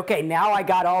we're like, okay, now I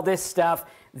got all this stuff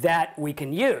that we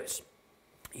can use.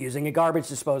 using a garbage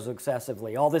disposal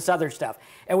excessively, all this other stuff.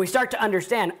 And we start to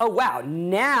understand, oh, wow,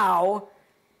 now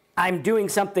I'm doing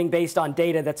something based on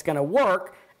data that's going to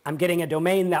work. I'm getting a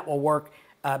domain that will work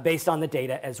based on the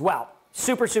data as well.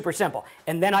 Super, super simple.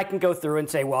 And then I can go through and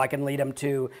say, well, I can lead them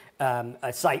to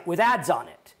a site with ads on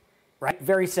it, right?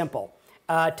 Very simple.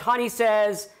 Tani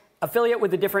says, affiliate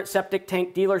with the different septic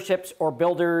tank dealerships or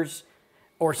builders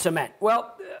or cement.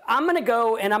 Well, I'm going to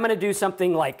go and I'm going to do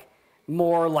something like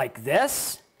more like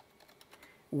this,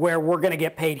 where we're going to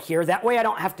get paid here. That way I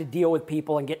don't have to deal with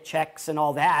people and get checks and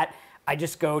all that. I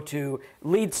just go to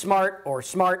Lead Smart or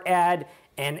Smart Ad,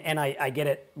 and I get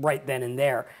it right then and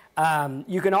there.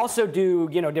 You can also do,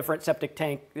 different septic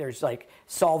tank. There's like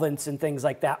solvents and things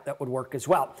like that that would work as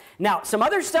well. Now, some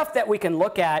other stuff that we can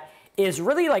look at is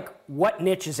really like what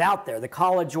niche is out there. The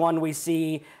college one we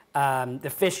see,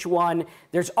 the fish one.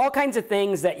 There's all kinds of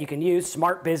things that you can use,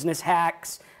 smart business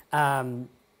hacks.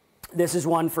 This is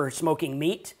one for smoking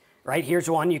meat, right? Here's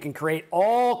one. You can create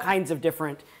all kinds of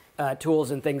different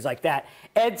tools and things like that.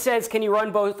 Ed says, can you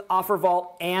run both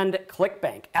OfferVault and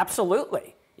ClickBank?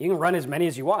 Absolutely. You can run as many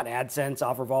as you want. AdSense,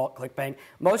 OfferVault, ClickBank.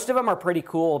 Most of them are pretty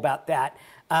cool about that.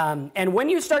 And when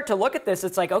you start to look at this,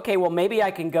 it's like, okay, well, maybe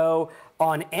I can go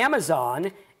on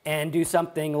Amazon and do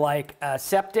something like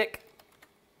septic,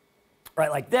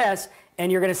 right, like this,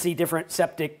 and you're going to see different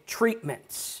septic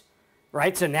treatments,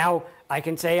 right? So now I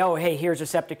can say, oh, hey, here's a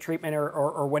septic treatment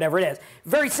or whatever it is.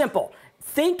 Very simple.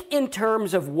 Think in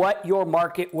terms of what your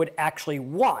market would actually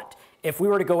want. If we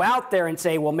were to go out there and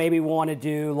say, well, maybe we want to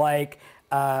do like,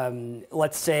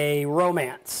 let's say,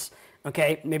 romance,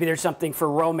 okay? Maybe there's something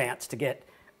for romance to get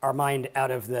our mind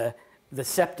out of the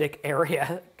septic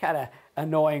area, kind of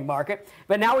annoying market.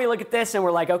 But now we look at this and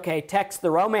we're like, okay, text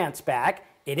the romance back.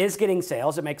 It is getting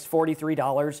sales. It makes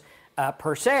 $43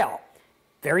 per sale.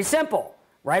 Very simple,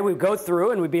 right? We go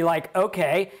through and we'd be like,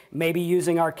 okay, maybe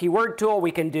using our keyword tool,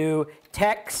 we can do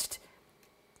text.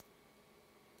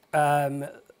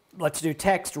 Let's do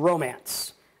text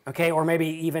romance, okay? Or maybe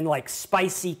even like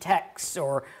spicy text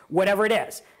or whatever it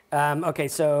is. Okay,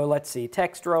 so let's see,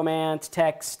 text romance,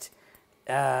 text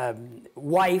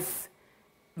wife,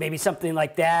 maybe something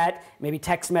like that. Maybe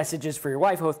text messages for your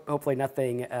wife. Hopefully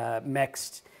nothing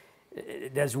mixed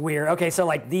does weird. Okay, so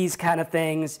like these kind of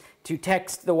things to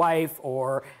text the wife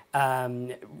or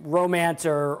romance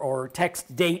or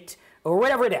text date or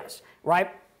whatever it is,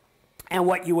 right? And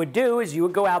what you would do is you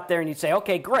would go out there and you'd say,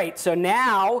 okay, great. So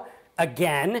now,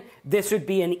 again, this would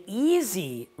be an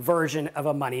easy version of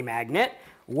a money magnet.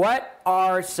 What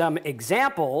are some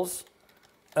examples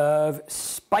of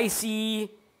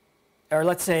spicy, or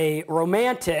let's say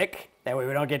romantic, that way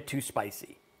we don't get too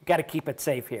spicy. We've got to keep it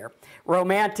safe here.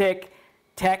 Romantic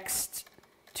text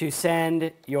to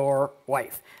send your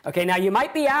wife. Okay, now you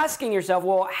might be asking yourself,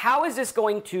 well, how is this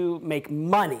going to make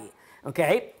money?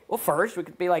 Okay, well, first we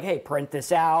could be like, hey, print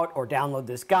this out or download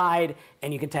this guide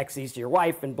and you can text these to your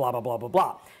wife and blah, blah, blah, blah,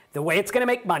 blah. The way it's going to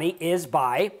make money is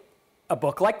by a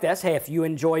book like this. Hey, if you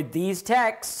enjoyed these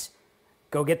texts,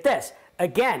 go get this.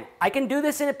 Again, I can do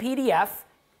this in a PDF,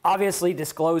 obviously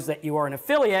disclose that you are an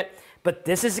affiliate, but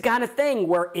this is the kind of thing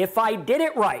where if I did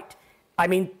it right, I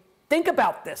mean, think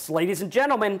about this, ladies and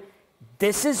gentlemen,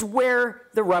 this is where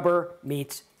the rubber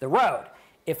meets the road.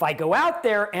 If I go out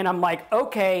there and I'm like,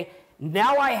 okay,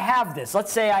 now I have this.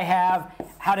 Let's say I have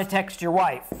how to text your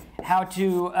wife, how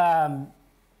to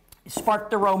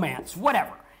spark the romance,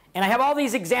 whatever. And I have all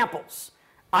these examples.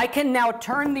 I can now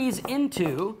turn these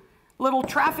into little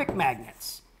traffic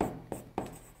magnets.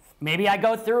 Maybe I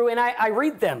go through and I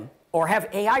read them or have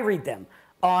AI read them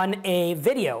on a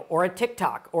video or a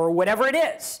TikTok or whatever it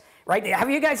is, right?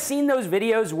 Have you guys seen those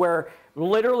videos where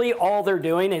literally all they're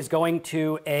doing is going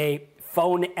to a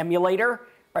phone emulator?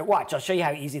 Right, watch, I'll show you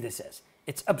how easy this is.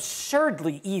 It's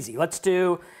absurdly easy. Let's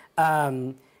do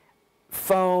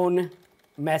phone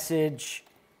message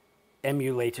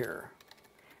emulator,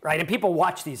 right? And people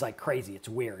watch these like crazy. It's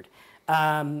weird.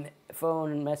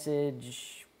 Phone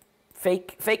message,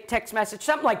 fake text message,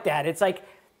 something like that. It's like,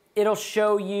 it'll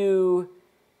show you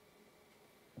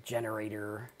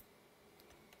generator.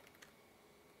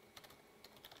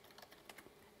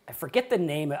 I forget the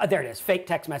name. Oh, there it is,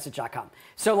 faketextmessage.com.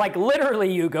 So like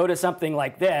literally you go to something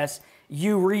like this,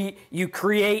 you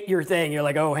create your thing. You're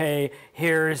like, oh, hey,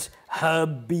 here's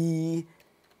hubby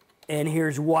and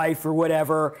here's wife or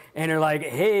whatever. And they're like,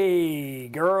 hey,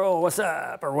 girl, what's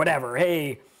up? Or whatever.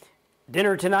 Hey,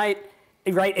 dinner tonight,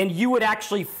 right? And you would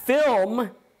actually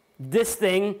film this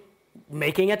thing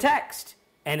making a text.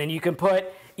 And then you can put,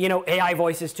 AI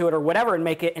voices to it or whatever and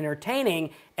make it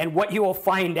entertaining. And what you will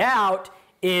find out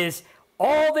is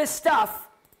all this stuff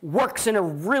works in a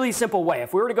really simple way.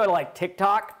 If we were to go to like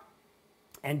TikTok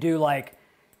and do like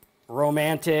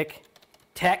romantic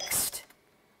text,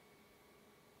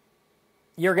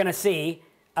 you're going to see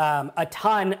a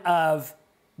ton of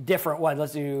different ones.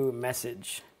 Let's do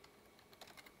message.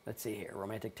 Let's see here,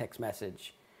 romantic text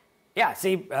message. Yeah,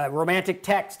 see, romantic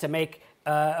text to make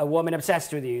a woman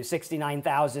obsessed with you,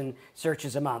 69,000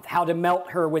 searches a month. How to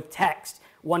melt her with text,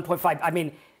 1.5. I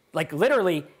mean, like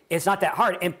literally, it's not that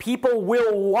hard. And people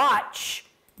will watch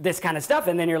this kind of stuff.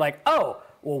 And then you're like, oh,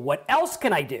 well, what else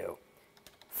can I do?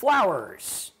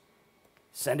 Flowers.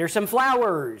 Send her some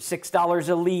flowers, $6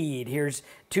 a lead. Here's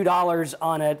 $2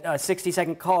 on a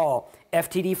 60-second call.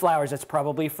 FTD flowers, that's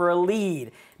probably for a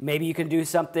lead. Maybe you can do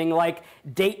something like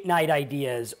date night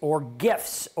ideas or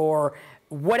gifts or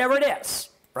whatever it is,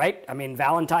 right? I mean,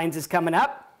 Valentine's is coming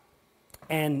up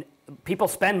and people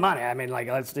spend money. I mean, like,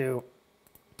 let's do,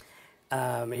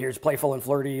 here's playful and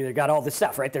flirty. They got all this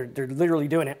stuff, right? They're literally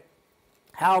doing it.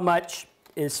 How much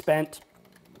is spent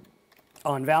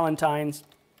on Valentine's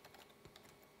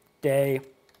Day,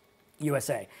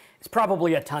 USA? It's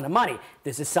probably a ton of money.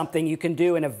 This is something you can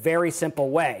do in a very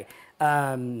simple way.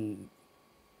 So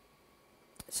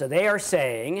they are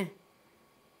saying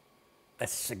a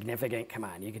significant, come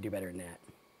on, you can do better than that.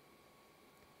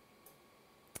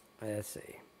 Let's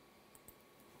see.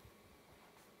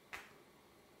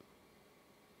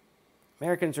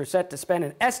 Americans are set to spend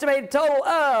an estimated total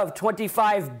of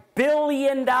 $25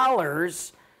 billion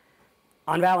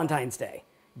on Valentine's Day.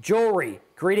 Jewelry,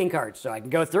 greeting cards. So I can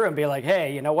go through and be like,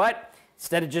 hey, you know what?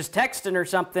 Instead of just texting her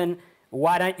something,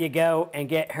 why don't you go and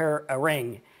get her a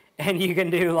ring? And you can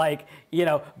do like, you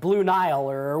know, Blue Nile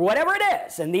or whatever it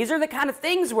is. And these are the kind of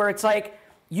things where it's like,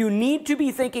 you need to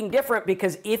be thinking different,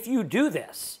 because if you do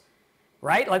this,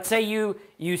 right? Let's say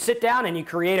you sit down and you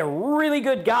create a really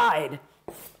good guide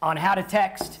on how to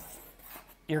text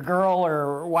your girl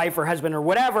or wife or husband or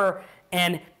whatever,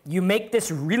 and you make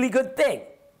this really good thing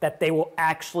that they will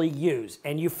actually use,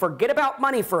 and you forget about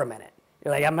money for a minute.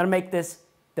 You're like, I'm going to make this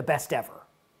the best ever.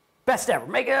 Best ever.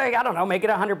 Make it, I don't know, make it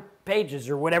 100 pages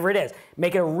or whatever it is.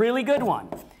 Make it a really good one.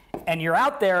 And you're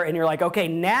out there and you're like, okay,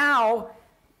 now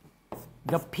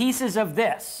the pieces of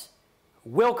this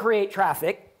will create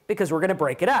traffic because we're going to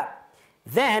break it up.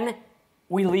 Then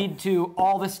we lead to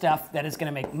all the stuff that is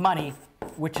going to make money,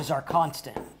 which is our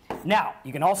constant. Now,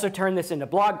 you can also turn this into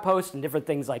blog posts and different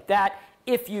things like that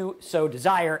if you so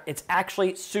desire. It's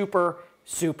actually super,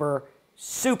 super,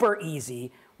 super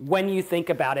easy when you think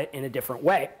about it in a different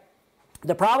way.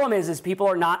 The problem is people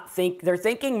are they're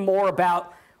thinking more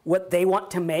about what they want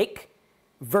to make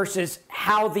versus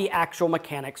how the actual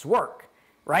mechanics work,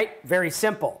 right? Very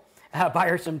simple. Buy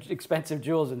her some expensive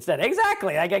jewels instead.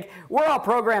 Exactly. We're all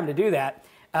programmed to do that,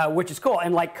 which is cool.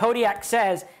 And like Kodiak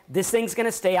says, this thing's going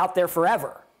to stay out there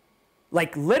forever.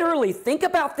 Like literally, think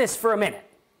about this for a minute.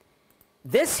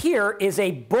 This here is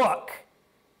a book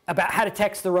about how to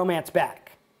text the romance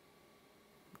back.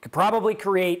 Could probably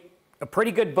create a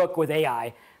pretty good book with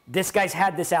AI. This guy's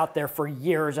had this out there for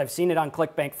years. I've seen it on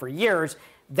ClickBank for years.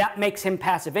 That makes him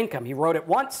passive income. He wrote it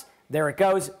once, there it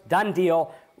goes, done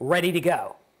deal, ready to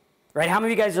go. Right? How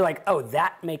many of you guys are like, oh,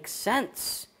 that makes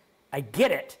sense. I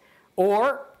get it.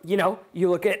 Or, you know,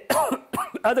 you look at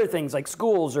other things like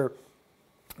schools or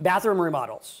bathroom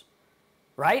remodels,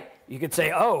 right? You could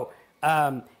say, oh,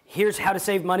 here's how to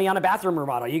save money on a bathroom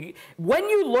remodel. When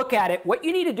you look at it, what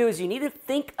you need to do is you need to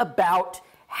think about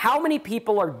how many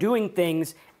people are doing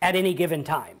things at any given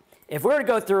time. If we were to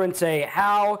go through and say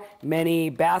how many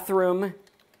bathroom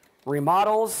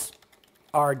remodels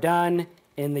are done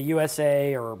in the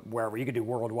USA or wherever, you could do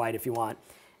worldwide if you want,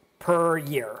 per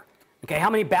year. Okay, how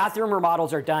many bathroom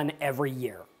remodels are done every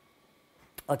year?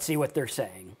 Let's see what they're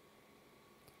saying.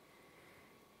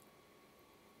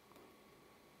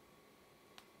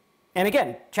 And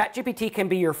again, ChatGPT can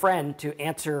be your friend to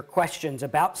answer questions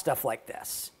about stuff like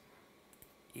this.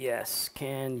 Yes,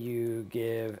 can you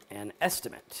give an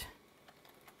estimate?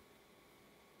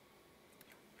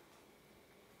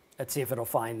 Let's see if it'll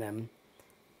find them.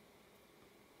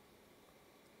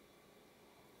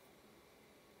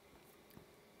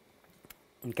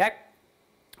 Okay,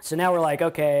 so now we're like,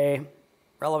 okay,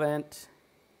 relevant.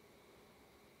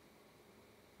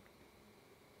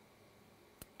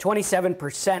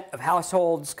 27% of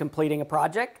households completing a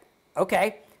project.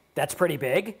 Okay, that's pretty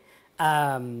big.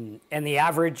 And the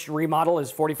average remodel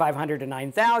is 4,500 to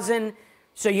 9,000.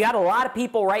 So you got a lot of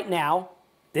people right now,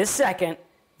 this second,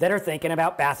 that are thinking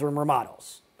about bathroom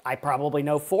remodels. I probably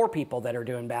know 4 people that are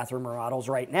doing bathroom remodels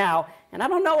right now, and I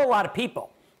don't know a lot of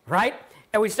people, right?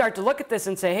 And we start to look at this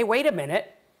and say, hey, wait a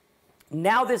minute.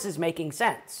 Now this is making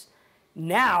sense.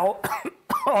 Now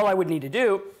all I would need to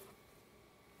do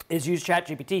is use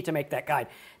ChatGPT to make that guide.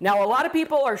 Now, a lot of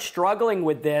people are struggling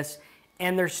with this,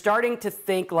 and they're starting to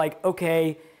think like,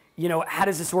 okay, you know, how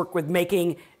does this work with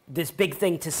making this big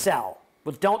thing to sell?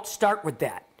 Well, don't start with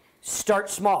that. Start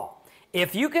small.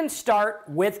 If you can start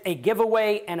with a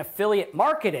giveaway and affiliate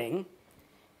marketing,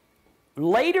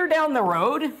 later down the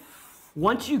road,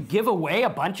 once you give away a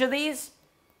bunch of these,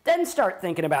 then start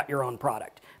thinking about your own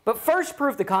product. But first,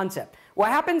 prove the concept. What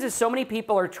happens is so many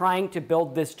people are trying to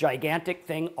build this gigantic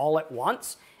thing all at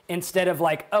once instead of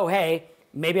like, oh, hey,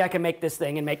 maybe I can make this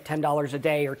thing and make $10 a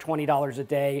day or $20 a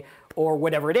day or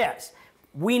whatever it is.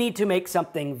 We need to make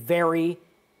something very,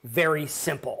 very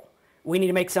simple. We need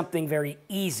to make something very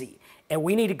easy. And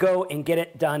we need to go and get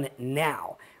it done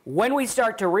now. When we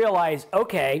start to realize,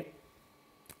 okay,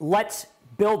 let's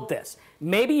build this.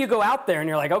 Maybe you go out there and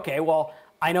you're like, okay, well,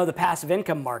 I know the passive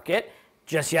income market.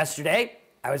 Just yesterday,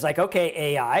 I was like, okay,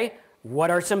 AI,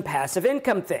 what are some passive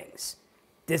income things?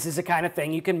 This is the kind of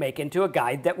thing you can make into a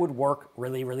guide that would work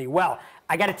really, really well.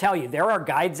 I got to tell you, there are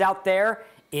guides out there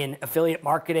in affiliate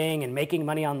marketing and making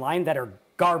money online that are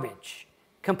garbage,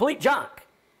 complete junk,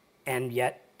 and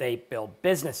yet they build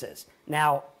businesses.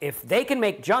 Now, if they can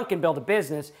make junk and build a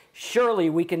business, surely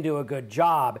we can do a good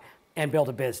job and build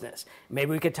a business.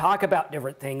 Maybe we could talk about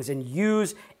different things and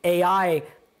use AI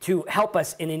to help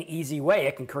us in an easy way.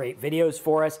 It can create videos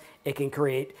for us. It can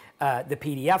create the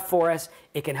PDF for us.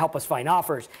 It can help us find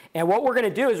offers. And what we're going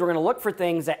to do is we're going to look for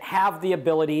things that have the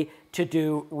ability to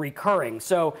do recurring.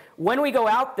 So when we go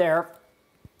out there,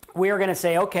 we are going to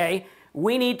say, okay,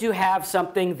 we need to have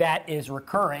something that is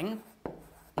recurring,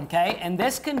 okay? And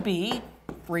this can be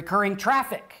recurring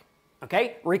traffic,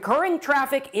 okay? Recurring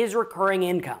traffic is recurring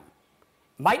income.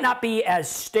 Might not be as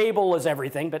stable as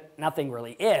everything, but nothing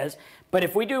really is. But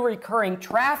if we do recurring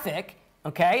traffic,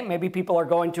 okay, maybe people are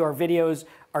going to our videos,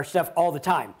 our stuff all the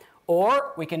time.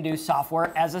 Or we can do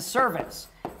software as a service.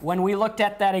 When we looked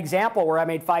at that example where I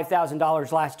made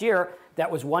 $5,000 last year,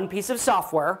 that was one piece of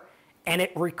software, and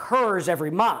it recurs every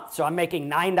month. So I'm making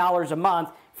 $9 a month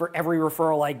for every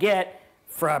referral I get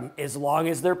from as long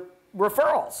as they're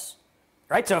referrals,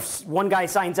 right? So if one guy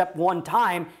signs up one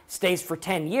time, stays for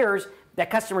 10 years, that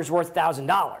customer's worth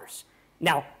 $1,000.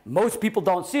 Now, most people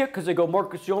don't see it because they go,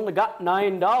 Marcus, you only got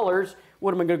 $9.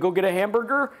 What, am I going to go get a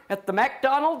hamburger at the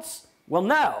McDonald's? Well,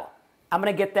 no. I'm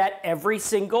going to get that every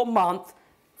single month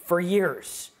for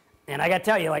years. And I got to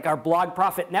tell you, like our Blog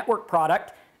Profit Network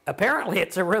product, apparently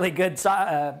it's a really good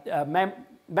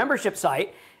membership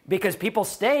site because people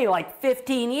stay like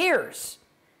 15 years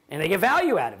and they get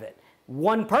value out of it.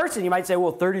 One person, you might say,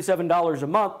 well, $37 a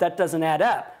month, that doesn't add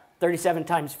up. 37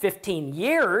 times 15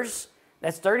 years,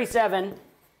 that's 37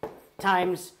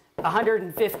 times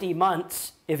 150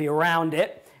 months, if you round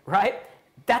it, right?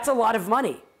 That's a lot of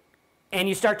money. And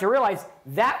you start to realize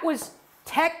that was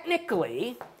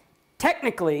technically,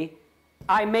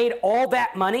 I made all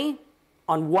that money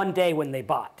on one day when they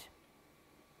bought.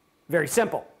 Very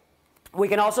simple. We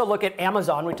can also look at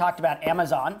Amazon. We talked about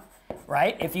Amazon,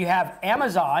 right? If you have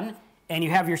Amazon and you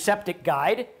have your septic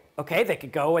guide, okay, they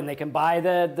could go and they can buy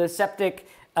the septic,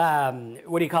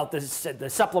 what do you call it, the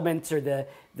supplements or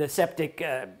the septic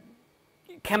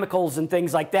chemicals and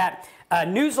things like that.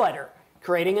 Newsletter,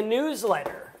 creating a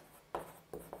newsletter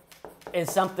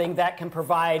is something that can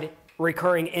provide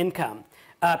recurring income.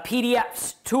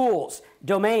 PDFs, tools,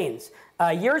 domains.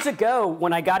 Years ago,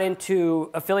 when I got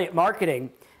into affiliate marketing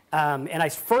and I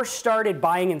first started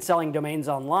buying and selling domains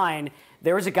online,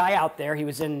 there was a guy out there, he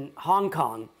was in Hong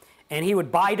Kong, and he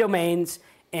would buy domains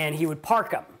and he would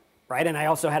park them, right? And I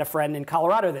also had a friend in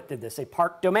Colorado that did this. They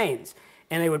parked domains.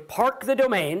 And they would park the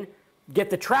domain, get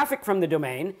the traffic from the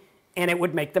domain, and it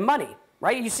would make them money,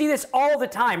 right? You see this all the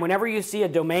time. Whenever you see a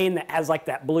domain that has like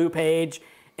that blue page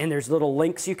and there's little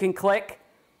links you can click,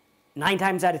 9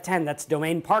 times out of 10, that's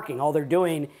domain parking. All they're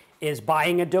doing is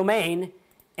buying a domain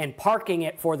and parking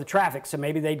it for the traffic. So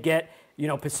maybe they'd get, you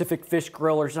know, Pacific Fish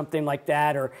Grill or something like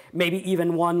that, or maybe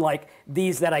even one like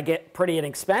these that I get pretty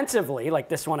inexpensively, like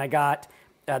this one I got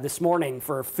this morning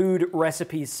for Food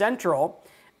Recipes Central.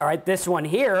 All right, this one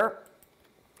here,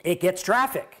 it gets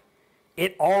traffic.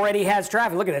 It already has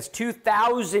traffic. Look at this,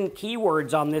 2,000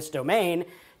 keywords on this domain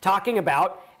talking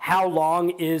about how long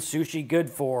is sushi good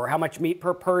for, how much meat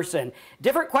per person.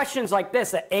 Different questions like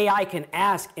this that AI can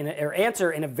ask or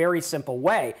answer in a very simple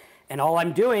way. And all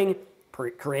I'm doing,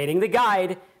 creating the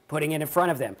guide, putting it in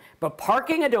front of them. But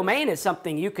parking a domain is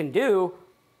something you can do.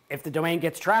 If the domain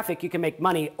gets traffic, you can make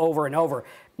money over and over.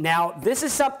 Now, this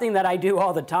is something that I do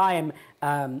all the time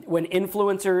when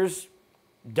influencers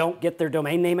don't get their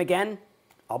domain name again.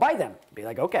 I'll buy them. Be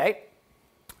like, okay,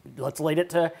 let's relate it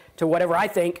to whatever I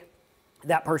think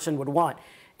that person would want.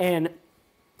 And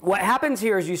what happens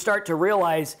here is you start to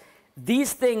realize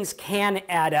these things can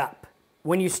add up.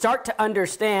 When you start to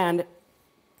understand,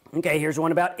 okay, here's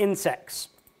one about insects,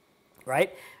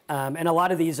 right? And a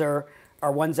lot of these are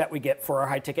ones that we get for our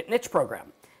high ticket niche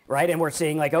program, right? And we're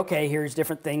seeing like, okay, here's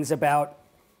different things about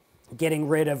getting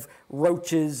rid of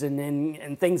roaches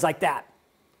and things like that.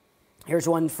 Here's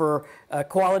one for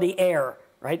quality air,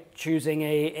 right? Choosing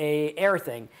a air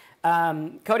thing.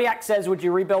 Kodiak says, would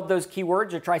you rebuild those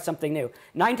keywords or try something new?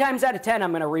 9 times out of 10,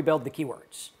 I'm going to rebuild the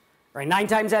keywords. Right? 9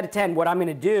 times out of 10, what I'm going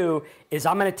to do is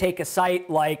I'm going to take a site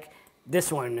like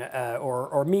this one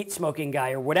or Meat Smoking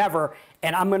Guy or whatever,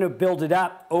 and I'm going to build it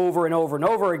up over and over and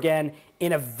over again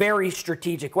in a very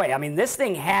strategic way. I mean, this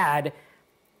thing had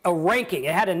a ranking.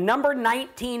 It had a number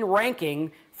 19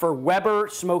 ranking for Weber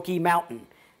Smoky Mountain.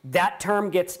 That term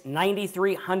gets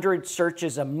 9,300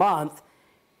 searches a month.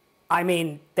 I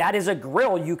mean, that is a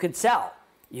grill you could sell.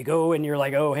 You go and you're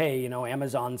like, oh, hey, you know,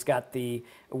 Amazon's got the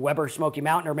Weber Smoky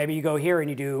Mountain, or maybe you go here and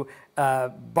you do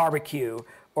barbecue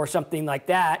or something like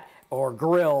that, or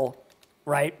grill,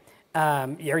 right?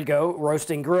 Here you go,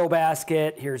 roasting grill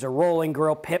basket. Here's a rolling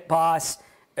grill, Pit Boss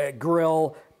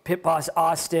grill, Pit Boss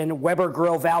Austin, Weber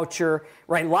grill voucher,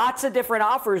 right? Lots of different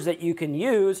offers that you can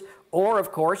use, or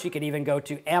of course, you could even go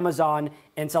to Amazon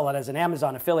and sell it as an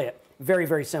Amazon affiliate. Very,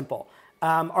 very simple.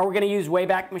 Are we going to use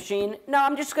Wayback Machine? No,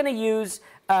 I'm just going to use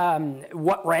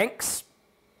what ranks,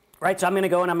 right? So I'm going to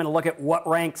go and I'm going to look at what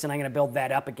ranks and I'm going to build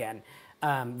that up again.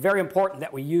 Very important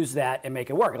that we use that and make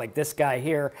it work. Like this guy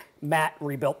here, Matt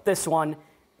rebuilt this one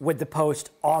with the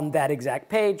post on that exact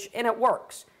page and it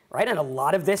works, right? And a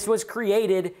lot of this was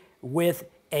created with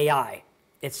AI.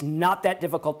 It's not that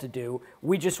difficult to do.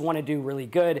 We just want to do really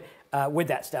good with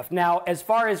that stuff. Now, as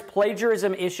far as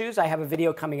plagiarism issues, I have a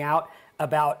video coming out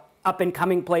about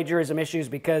up-and-coming plagiarism issues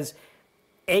because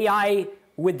AI,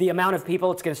 with the amount of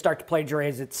people, it's going to start to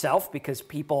plagiarize itself because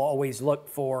people always look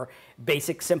for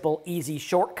basic, simple, easy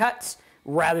shortcuts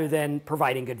rather than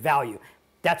providing good value.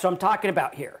 That's what I'm talking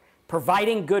about here.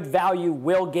 Providing good value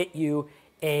will get you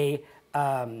a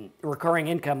recurring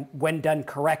income when done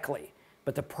correctly.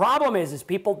 But the problem is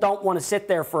people don't want to sit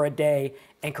there for a day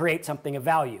and create something of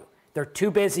value. They're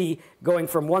too busy going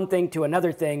from one thing to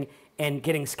another thing and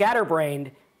getting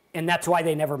scatterbrained, and that's why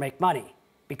they never make money,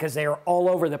 because they are all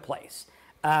over the place.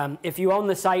 If you own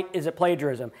the site, is it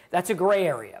plagiarism? That's a gray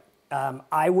area.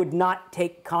 I would not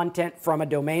take content from a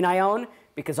domain I own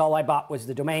because all I bought was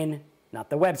the domain, not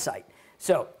the website.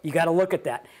 So you got to look at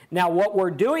that. Now, what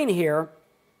we're doing here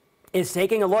is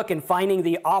taking a look and finding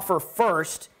the offer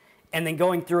first and then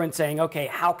going through and saying, okay,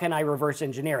 how can I reverse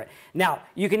engineer it? Now,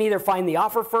 you can either find the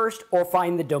offer first or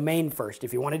find the domain first.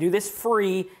 If you want to do this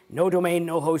free, no domain,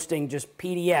 no hosting, just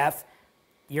PDF,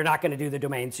 you're not going to do the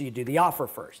domain, so you do the offer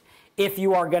first. If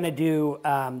you are going to do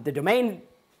the domain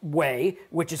way,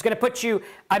 which is going to put you,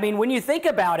 I mean, when you think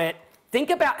about it, think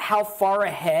about how far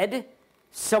ahead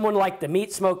someone like the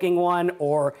meat smoking one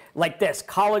or like this,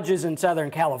 colleges in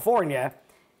Southern California,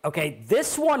 okay,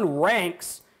 this one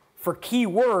ranks for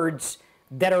keywords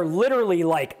that are literally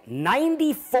like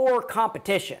 94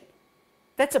 competition.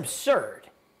 That's absurd.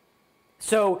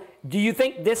 So do you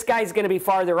think this guy's going to be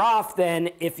farther off than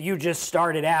if you just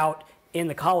started out in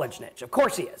the college niche? Of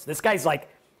course he is. This guy's like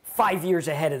 5 years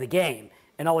ahead of the game,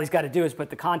 and all he's got to do is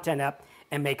put the content up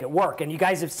and make it work. And you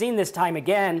guys have seen this time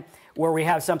again where we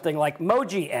have something like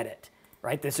Moji Edit,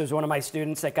 right? This was one of my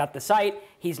students that got the site.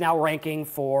 He's now ranking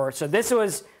for, so this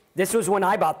was when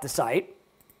I bought the site.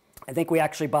 I think we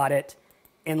actually bought it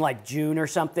in like June or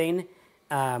something,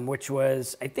 which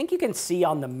was, I think you can see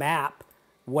on the map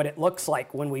what it looks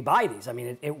like when we buy these. I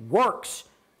mean, it works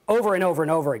over and over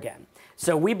and over again.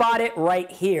 So we bought it right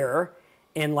here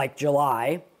in like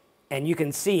July, and you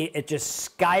can see it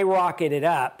just skyrocketed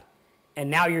up, and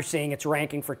now you're seeing it's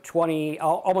ranking for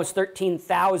almost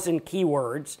 13,000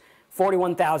 keywords,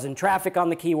 41,000 traffic on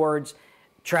the keywords,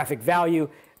 traffic value.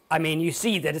 I mean, you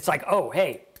see that it's like, oh,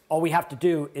 hey, all we have to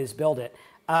do is build it.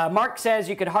 Mark says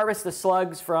you could harvest the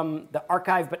slugs from the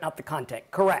archive, but not the content.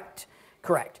 Correct,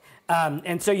 correct.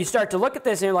 And so you start to look at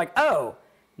this and you're like, oh,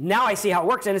 now I see how it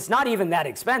works. And it's not even that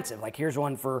expensive. Like here's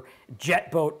one for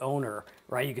jet boat owner,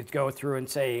 right? You could go through and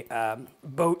say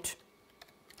boat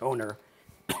owner,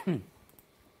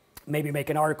 maybe make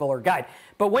an article or guide.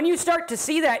 But when you start to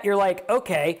see that, you're like,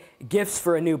 okay, gifts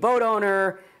for a new boat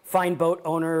owner, find boat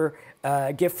owner,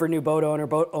 gift for new boat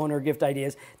owner gift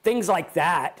ideas, things like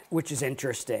that, which is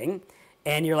interesting.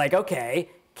 And you're like, okay,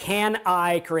 can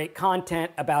I create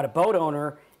content about a boat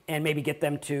owner and maybe get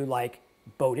them to like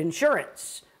boat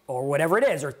insurance or whatever it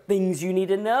is, or things you need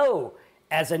to know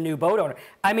as a new boat owner.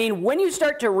 I mean, when you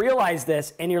start to realize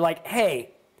this and you're like,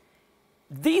 hey,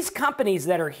 these companies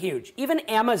that are huge, even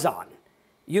Amazon,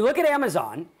 you look at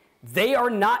Amazon, they are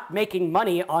not making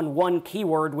money on one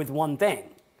keyword with one thing.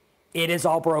 It is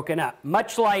all broken up.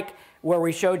 Much like where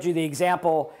we showed you the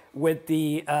example with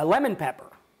the lemon pepper.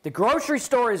 The grocery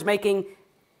store is making,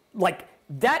 like,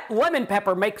 that lemon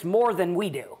pepper makes more than we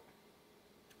do.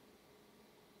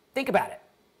 Think about it.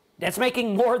 That's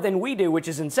making more than we do, which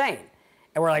is insane.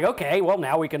 And we're like, okay, well,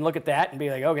 now we can look at that and be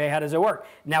like, okay, how does it work?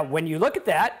 Now, when you look at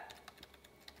that,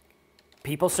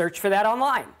 people search for that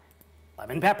online.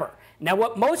 Lemon pepper. Now,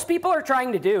 what most people are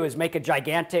trying to do is make a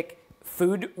gigantic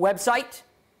food website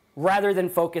rather than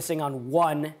focusing on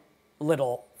one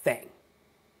little thing,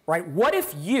 right? What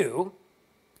if you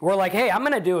were like, hey, I'm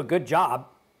going to do a good job,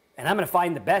 and I'm going to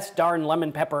find the best darn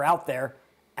lemon pepper out there,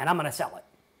 and I'm going to sell it.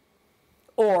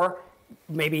 Or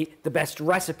maybe the best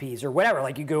recipes or whatever.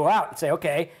 Like you go out and say,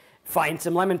 okay, find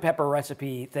some lemon pepper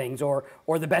recipe things or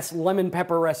the best lemon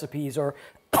pepper recipes or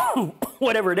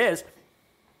whatever it is.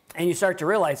 And you start to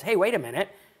realize, hey, wait a minute.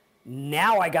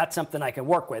 Now I got something I can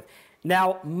work with.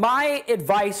 Now, my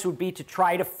advice would be to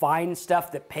try to find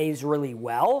stuff that pays really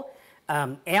well.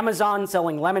 Amazon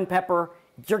selling lemon pepper,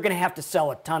 you're going to have to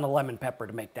sell a ton of lemon pepper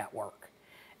to make that work.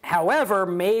 However,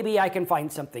 maybe I can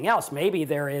find something else. Maybe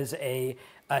there is a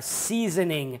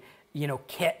seasoning,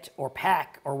 kit or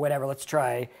pack or whatever. Let's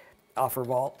try Offer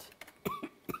Vault.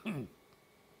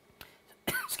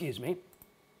 Excuse me.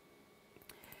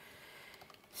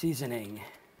 Seasoning,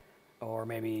 or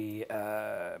maybe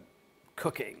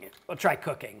cooking. We'll try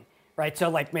cooking, right? So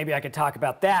like maybe I could talk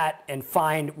about that and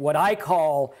find what I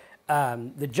call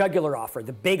the jugular offer,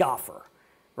 the big offer.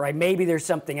 Right? Maybe there's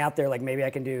something out there, like maybe I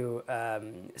can do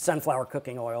sunflower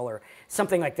cooking oil or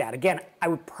something like that. Again, I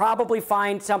would probably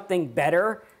find something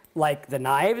better, like the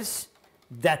knives.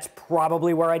 That's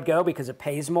probably where I'd go because it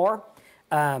pays more.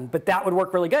 But that would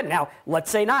work really good. Now,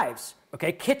 let's say knives,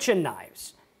 okay? Kitchen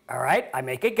knives, all right? I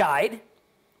make a guide.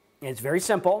 It's very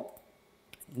simple.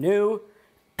 New,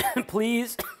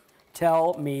 please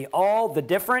tell me all the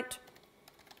different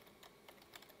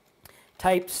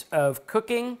types of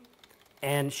cooking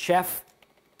and chef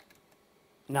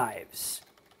knives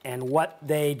and what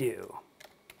they do,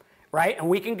 right? And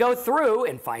we can go through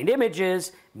and find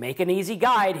images, make an easy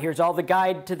guide. Here's all the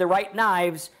guide to the right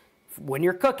knives when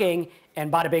you're cooking,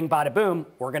 and bada bing, bada boom,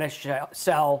 we're gonna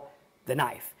sell the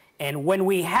knife. And when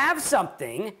we have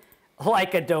something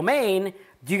like a domain,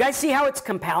 do you guys see how it's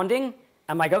compounding?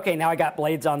 I'm like, okay, now I got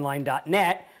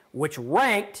bladesonline.net, which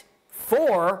ranked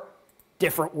for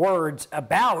different words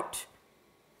about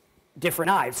different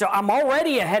knives. So I'm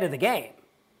already ahead of the game,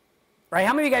 right?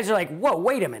 How many of you guys are like, whoa,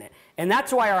 wait a minute? And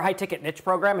that's why our high ticket niche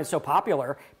program is so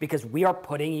popular, because we are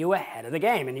putting you ahead of the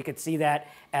game. And you can see that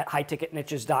at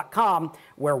highticketniches.com,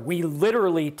 where we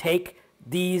literally take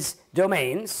these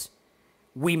domains,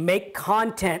 we make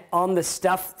content on the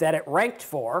stuff that it ranked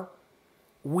for,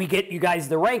 we get you guys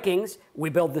the rankings, we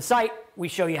build the site, we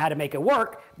show you how to make it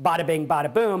work, bada bing,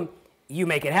 bada boom, you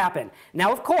make it happen.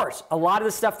 Now, of course, a lot of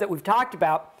the stuff that we've talked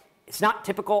about, it's not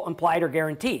typical, implied, or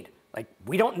guaranteed. Like,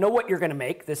 we don't know what you're going to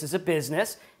make. This is a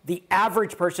business. The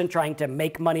average person trying to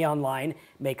make money online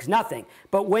makes nothing.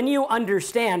 But when you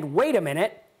understand, wait a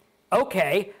minute,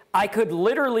 okay, I could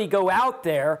literally go out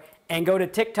there and go to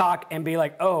TikTok and be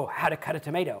like, oh, how to cut a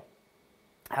tomato,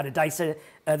 how to dice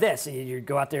this. And you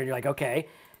go out there and you're like, okay,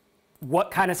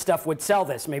 what kind of stuff would sell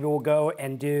this? Maybe we'll go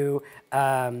and do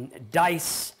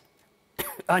dice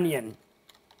onion.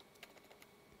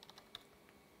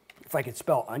 If I could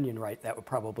spell onion right, that would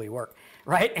probably work,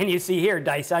 right? And you see here,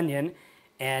 dice onion,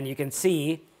 and you can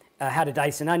see how to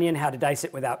dice an onion, how to dice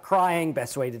it without crying,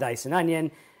 best way to dice an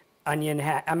onion. I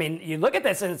mean, you look at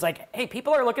this and it's like, hey,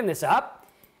 people are looking this up,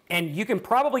 and you can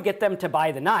probably get them to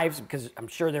buy the knives because I'm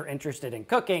sure they're interested in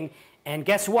cooking. And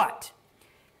guess what?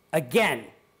 Again,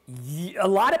 a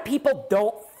lot of people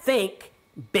don't think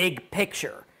big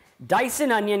picture. Dice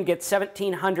an onion gets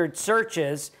 1,700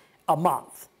 searches a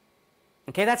month.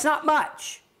 Okay, that's not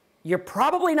much. You're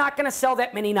probably not going to sell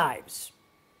that many knives.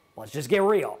 Let's just get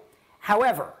real.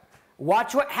 However,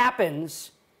 watch what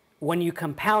happens when you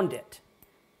compound it.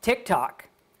 TikTok,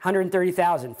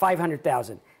 130,000,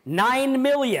 500,000, 9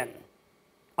 million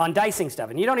on dicing stuff.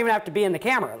 And you don't even have to be in the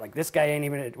camera. Like this guy ain't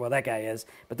even, well, that guy is,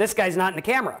 but this guy's not in the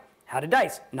camera. How to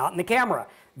dice, not in the camera.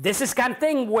 This is kind of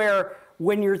thing where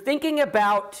when you're thinking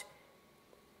about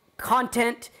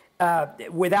content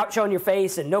without showing your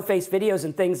face and no face videos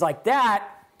and things like that,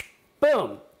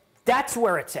 boom, that's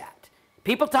where it's at.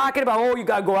 People talking about, oh, you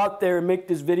gotta go out there and make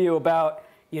this video about,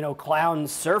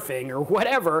 clowns surfing or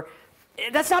whatever.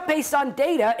 That's not based on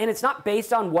data, and it's not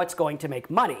based on what's going to make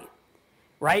money,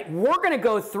 right? We're going to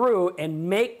go through and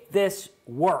make this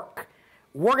work.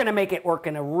 We're going to make it work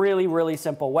in a really, really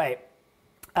simple way.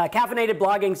 Caffeinated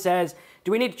Blogging says,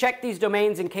 do we need to check these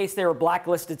domains in case they were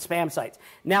blacklisted spam sites?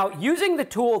 Now, using the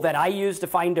tool that I use to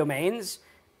find domains,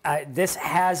 this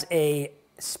has a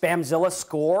Spamzilla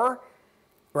score,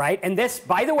 right? And this,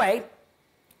 by the way,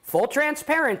 full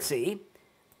transparency,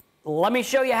 let me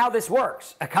show you how this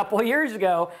works. A couple of years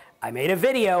ago, I made a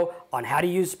video on how to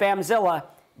use Spamzilla.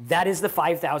 That is the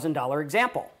 $5,000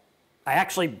 example. I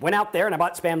actually went out there and I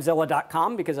bought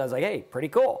spamzilla.com because I was like, hey, pretty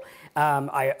cool.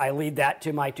 I lead that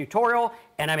to my tutorial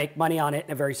and I make money on it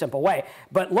in a very simple way.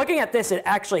 But looking at this, it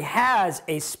actually has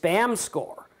a spam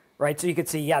score, right? So you can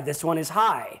see, yeah, this one is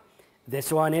high.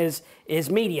 This one is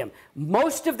medium.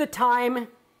 Most of the time,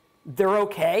 they're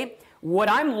okay. What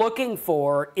I'm looking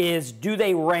for is, do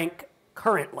they rank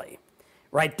currently,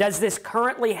 right? Does this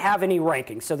currently have any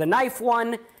rankings? So the knife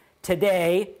one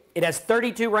today, it has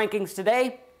 32 rankings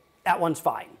today. That one's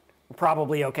fine.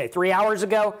 Probably okay. 3 hours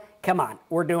ago, come on,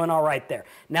 we're doing all right there.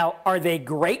 Now, are they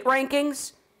great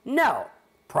rankings? No,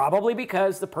 probably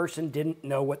because the person didn't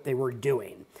know what they were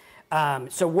doing.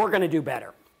 So we're going to do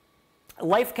better.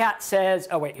 LifeCat says,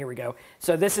 oh wait, here we go.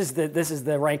 So this is the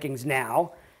rankings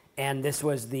now, and this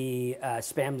was the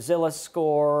Spamzilla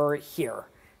score here,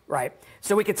 right?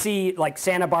 So we could see like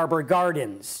Santa Barbara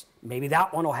Gardens. Maybe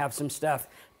that one will have some stuff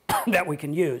that we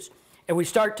can use. And we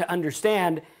start to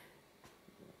understand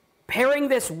pairing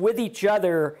this with each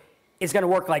other is going to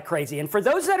work like crazy. And for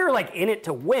those that are like in it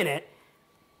to win it,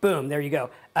 boom, there you go.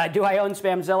 Do I own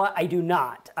Spamzilla? I do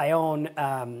not. I own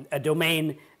a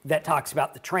domain that talks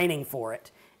about the training for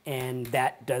it, and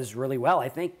that does really well. I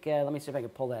think, let me see if I can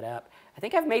pull that up. I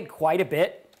think I've made quite a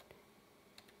bit.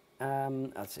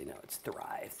 Let's see, no, it's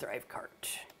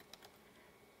Thrivecart.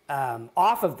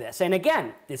 Off of this. And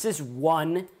again, this is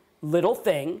one little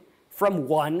thing from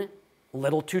one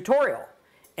little tutorial.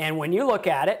 And when you look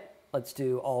at it, let's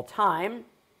do all time,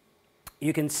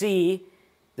 you can see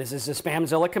this is a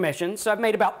Spamzilla commission. So I've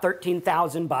made about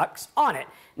 13,000 bucks on it.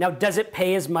 Now, does it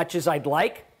pay as much as I'd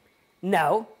like?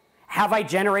 No. Have I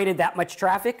generated that much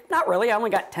traffic? Not really. I only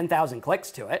got 10,000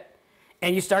 clicks to it.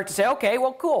 And you start to say, okay,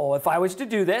 well, cool. If I was to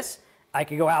do this, I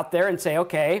could go out there and say,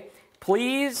 okay,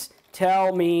 please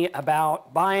tell me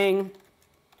about buying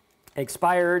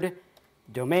expired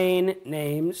domain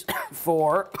names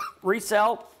for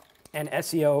resale and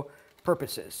SEO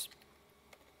purposes.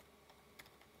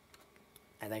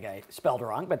 I think I spelled it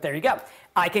wrong, but there you go.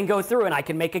 I can go through and I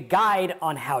can make a guide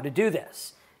on how to do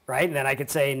this, right? And then I could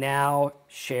say, now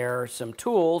share some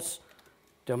tools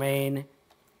domain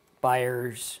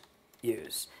buyers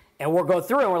use. And we'll go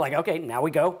through and we're like, okay, now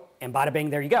we go, and bada bing,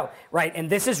 there you go, right? And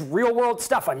this is real world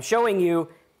stuff. I'm showing you,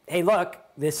 hey, look,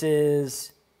 this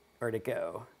is, where'd it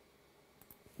go?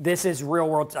 This is real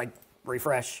world, like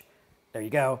refresh, there you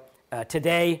go.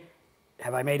 Today,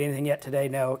 have I made anything yet today?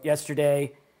 No.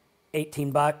 Yesterday,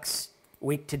 18 bucks.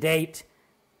 Week to date,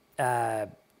 load.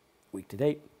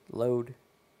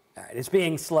 All right, it's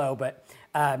being slow, but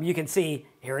you can see,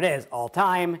 here it is, all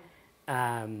time.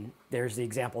 There's the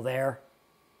example there.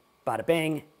 Bada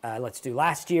bing. Let's do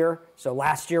last year. So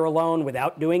last year alone,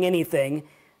 without doing anything,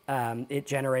 it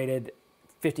generated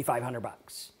 5,500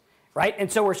 bucks, right? And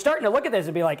so we're starting to look at this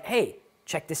and be like, hey,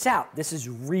 check this out. This is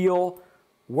real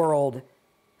world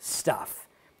stuff.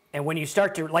 And when you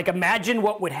start to, like, imagine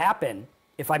what would happen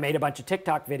if I made a bunch of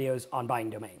TikTok videos on buying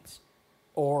domains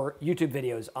or YouTube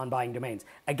videos on buying domains.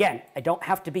 Again, I don't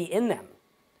have to be in them.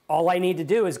 All I need to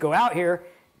do is go out here,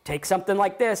 take something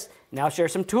like this, now share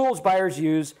some tools buyers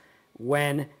use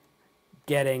when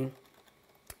getting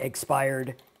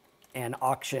expired and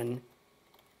auction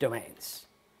domains,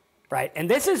 right? And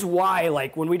this is why,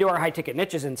 like, when we do our high ticket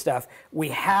niches and stuff, we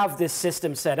have this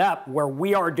system set up where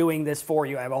we are doing this for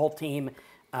you. I have a whole team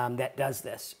that does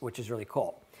this, which is really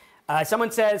cool.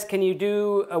 Someone says, can you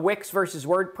do a Wix versus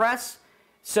WordPress?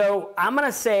 So I'm going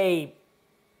to say,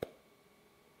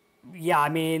 yeah, I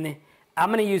mean, I'm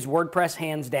going to use WordPress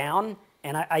hands down,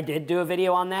 and I did do a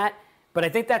video on that, but I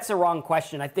think that's the wrong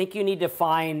question. I think you need to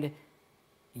find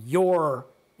your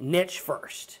niche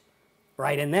first,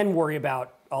 right, and then worry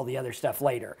about all the other stuff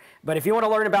later. But if you want to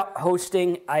learn about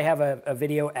hosting, I have a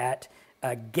video at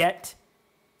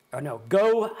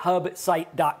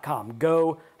GoHubSite.com,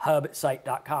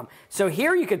 GoHubSite.com. So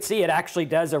here you can see it actually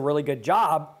does a really good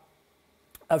job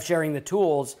of sharing the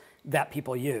tools that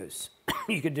people use.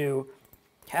 You could do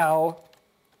how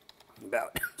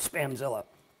about Spamzilla.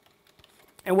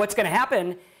 And what's going to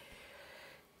happen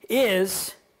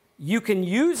is you can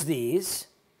use these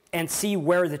and see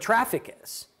where the traffic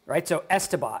is, right? So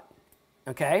Estabot,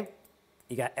 okay?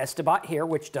 You got Estabot here,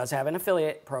 which does have an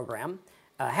affiliate program.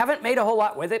 Haven't made a whole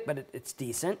lot with it, but it's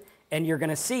decent. And you're going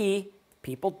to see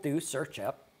people do search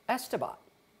up Estabot,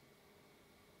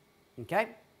 okay?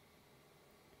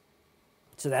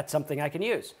 So that's something I can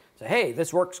use. So, hey,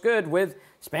 this works good with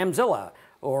Spamzilla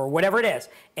or whatever it is.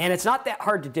 And it's not that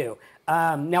hard to do.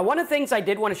 Now, one of the things I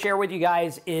did want to share with you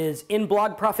guys is in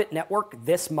Blog Profit Network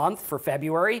this month for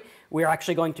February, we're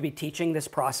actually going to be teaching this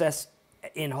process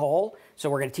in whole. So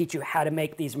we're going to teach you how to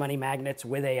make these money magnets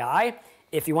with AI.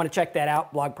 If you want to check that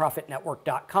out,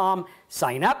 blogprofitnetwork.com,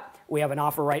 sign up. We have an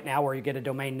offer right now where you get a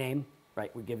domain name.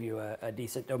 Right, we give you a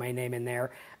decent domain name in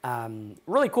there.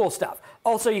 Really cool stuff.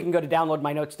 Also, you can go to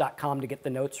downloadmynotes.com to get the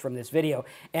notes from this video.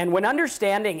 And when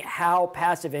understanding how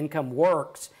passive income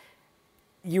works,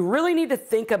 you really need to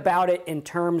think about it in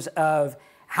terms of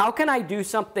how can I do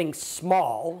something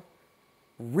small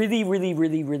really, really,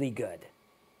 really, really good?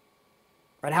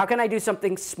 Right? How can I do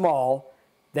something small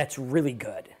that's really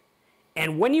good?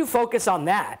 And when you focus on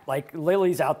that, like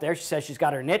Lily's out there, she says she's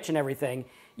got her niche and everything,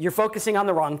 you're focusing on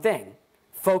the wrong thing.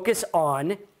 Focus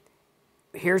on,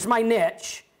 here's my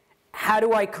niche, how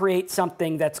do I create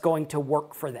something that's going to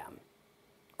work for them?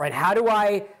 Right? How do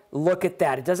I look at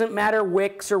that? It doesn't matter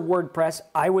Wix or WordPress.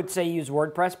 I would say use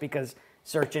WordPress because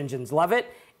search engines love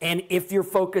it. And if you're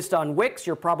focused on Wix,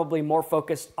 you're probably more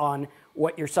focused on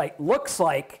what your site looks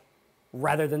like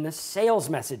rather than the sales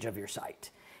message of your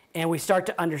site. And we start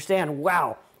to understand,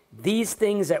 wow, these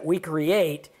things that we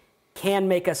create can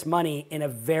make us money in a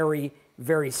very,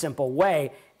 very simple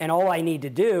way. And all I need to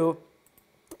do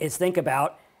is think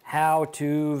about how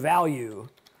to value,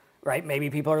 right? Maybe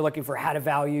people are looking for how to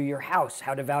value your house,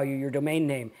 how to value your domain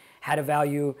name, how to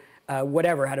value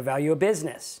whatever, how to value a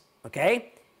business,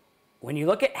 okay? When you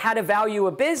look at how to value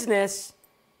a business,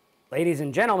 ladies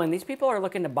and gentlemen, these people are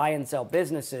looking to buy and sell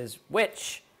businesses,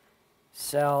 which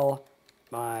sell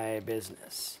my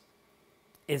business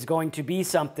is going to be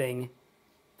something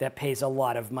that pays a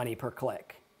lot of money per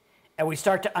click. And we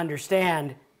start to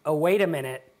understand, oh, wait a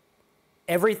minute,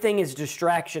 everything is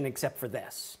distraction except for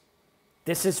this.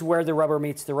 This is where the rubber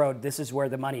meets the road. This is where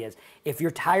the money is. If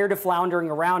you're tired of floundering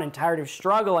around and tired of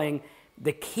struggling,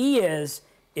 the key is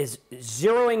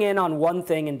zeroing in on one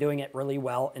thing and doing it really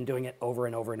well and doing it over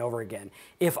and over and over again.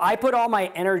 If I put all my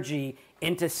energy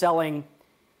into selling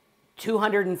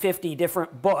 250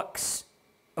 different books,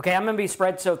 okay, I'm going to be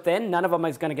spread so thin, none of them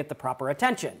is going to get the proper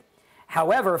attention.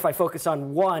 However, if I focus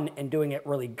on one and doing it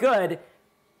really good,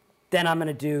 then I'm going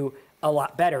to do a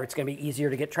lot better. It's going to be easier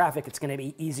to get traffic. It's going to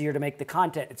be easier to make the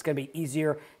content. It's going to be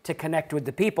easier to connect with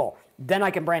the people. Then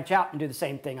I can branch out and do the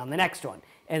same thing on the next one,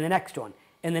 and the next one,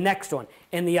 and the next one.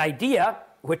 And the idea,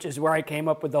 which is where I came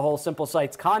up with the whole simple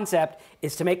sites concept,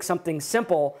 is to make something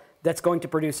simple that's going to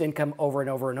produce income over and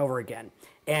over and over again.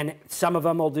 And some of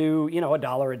them will do, you know,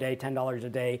 $1 a day, $10 a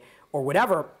day, or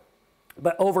whatever.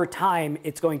 But over time,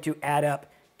 it's going to add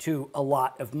up to a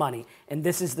lot of money. And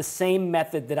this is the same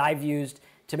method that I've used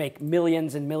to make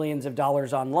millions and millions of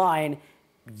dollars online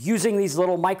using these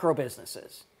little micro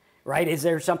businesses, right? Is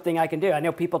there something I can do? I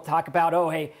know people talk about, oh,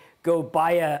 hey, go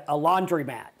buy a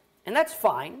laundromat. And that's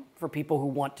fine for people who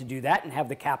want to do that and have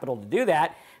the capital to do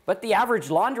that. But the average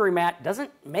laundromat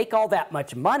doesn't make all that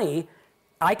much money.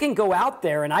 I can go out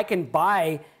there and I can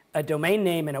buy a domain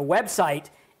name and a website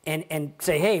and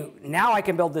say, hey, now I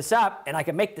can build this up and I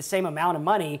can make the same amount of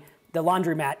money the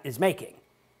laundromat is making,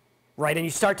 right? And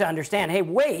you start to understand, hey,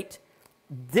 wait,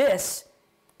 this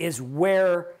is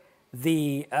where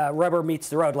the rubber meets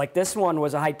the road. Like this one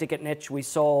was a high ticket niche we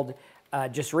sold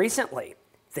just recently.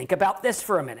 Think about this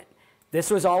for a minute. This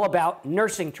was all about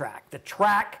nursing track, the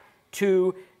track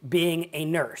to being a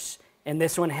nurse. And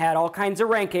this one had all kinds of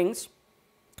rankings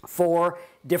for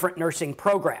different nursing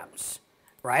programs,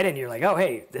 right? And you're like, oh,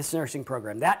 hey, this nursing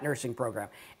program, that nursing program.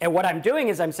 And what I'm doing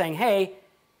is I'm saying, hey,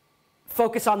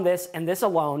 focus on this and this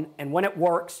alone, and when it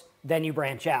works, then you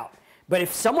branch out. But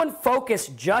if someone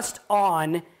focused just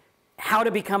on how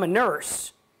to become a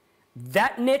nurse,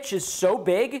 that niche is so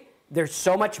big, there's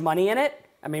so much money in it.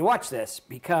 I mean, watch this,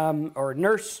 become, or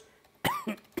nurse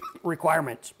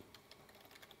requirements.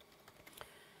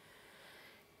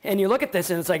 And you look at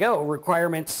this and it's like, oh,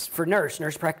 requirements for nurse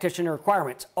practitioner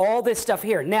requirements, all this stuff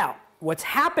here. Now, what's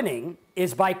happening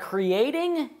is by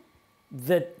creating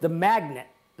the magnet,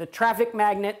 the traffic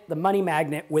magnet, the money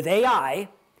magnet with AI,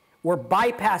 we're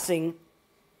bypassing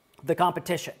the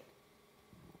competition,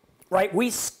 right? We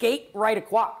skate right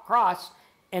across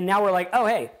and now we're like, oh,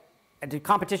 hey, the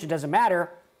competition doesn't matter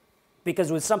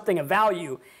because with something of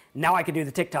value, now I can do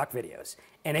the TikTok videos.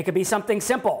 And it could be something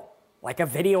simple, like a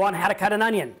video on how to cut an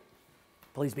onion,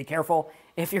 Please be careful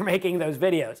if you're making those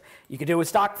videos. You can do it with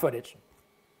stock footage.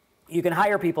 You can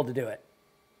hire people to do it.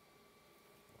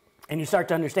 And you start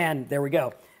to understand, there we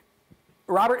go.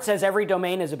 Robert says every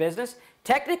domain is a business.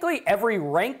 Technically, every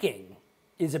ranking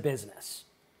is a business,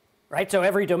 right? So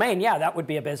every domain, yeah, that would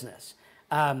be a business.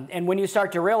 And when you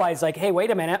start to realize, like, hey,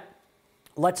 wait a minute,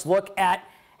 let's look at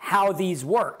how these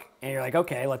work. And you're like,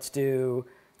 okay, let's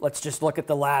just look at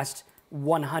the last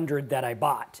 100 that I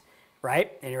bought,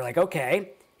 right? And you're like, okay,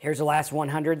 here's the last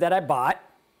 100 that I bought.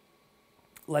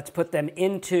 Let's put them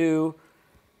into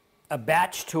a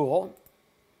batch tool.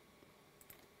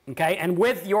 Okay, and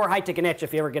with your high-ticket niche,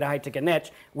 if you ever get a high-ticket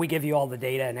niche, we give you all the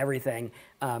data and everything,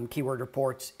 keyword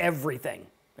reports, everything.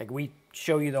 Like, we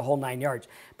show you the whole 9 yards.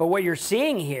 But what you're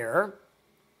seeing here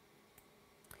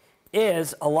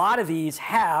is a lot of these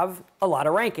have a lot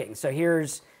of rankings. So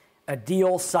here's a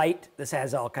deal site. This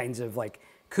has all kinds of like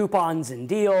coupons and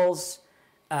deals.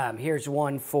 Here's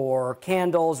one for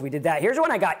candles. We did that. Here's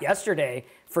one I got yesterday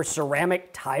for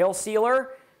ceramic tile sealer,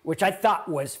 which I thought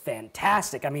was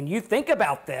fantastic. I mean, you think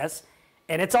about this,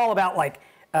 and it's all about like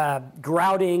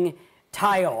grouting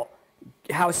tile.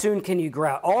 How soon can you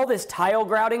grout? All this tile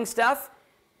grouting stuff,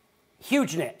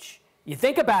 huge niche. You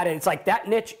think about it, it's like that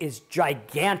niche is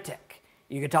gigantic.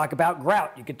 You could talk about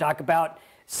grout. You could talk about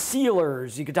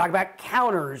sealers. You could talk about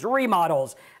counters,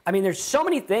 remodels. I mean, there's so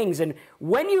many things. And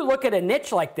when you look at a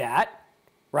niche like that,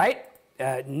 right,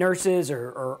 nurses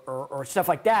or stuff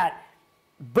like that,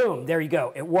 boom, there you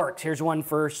go. It works. Here's one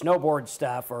for snowboard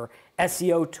stuff or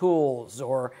SEO tools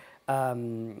or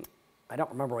I don't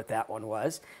remember what that one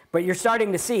was. But you're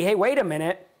starting to see, hey, wait a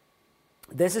minute.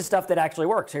 This is stuff that actually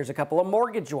works. Here's a couple of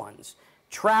mortgage ones.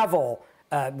 Travel.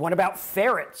 One about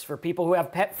ferrets for people who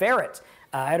have pet ferrets.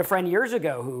 I had a friend years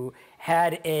ago who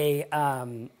had a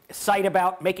site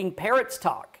about making parrots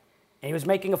talk. And he was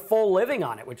making a full living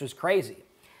on it, which was crazy.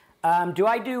 Do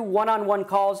I do one-on-one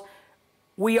calls?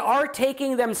 We are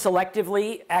taking them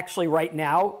selectively, actually, right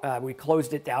now. We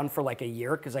closed it down for like a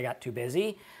year because I got too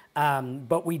busy.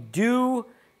 But we do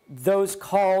those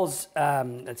calls,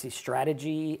 let's see,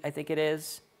 strategy, I think it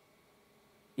is.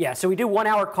 Yeah, so we do 1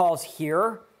 hour calls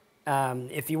here.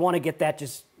 If you want to get that,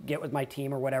 just get with my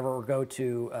team or whatever, or go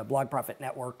to Blog Profit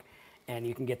Network, and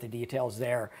you can get the details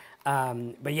there.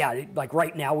 But yeah, like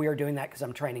right now we are doing that because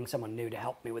I'm training someone new to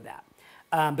help me with that.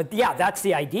 But yeah, that's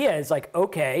the idea is like,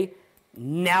 okay,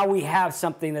 now we have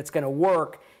something that's going to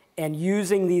work, and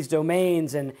using these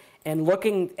domains and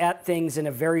looking at things in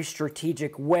a very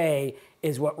strategic way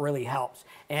is what really helps.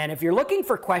 And if you're looking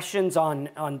for questions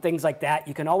on things like that,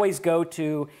 you can always go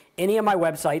to any of my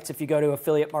websites. If you go to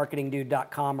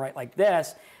affiliatemarketingdude.com right like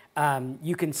this,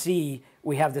 you can see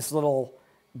we have this little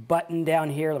button down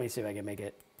here. Let me see if I can make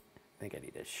it. I think I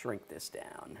need to shrink this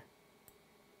down.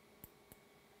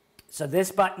 So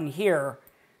this button here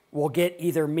will get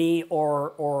either me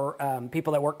or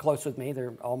people that work close with me.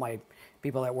 They're all my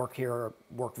people that work here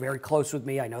work very close with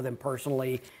me. I know them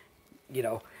personally, you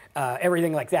know,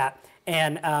 everything like that.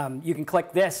 And you can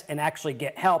click this and actually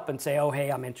get help and say, oh,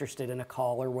 hey, I'm interested in a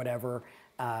call or whatever,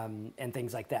 and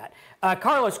things like that.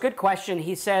 Carlos, good question.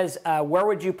 He says, where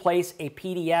would you place a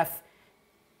PDF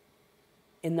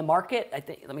in the market? I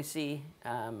think, let me see.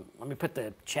 Let me put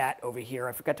the chat over here.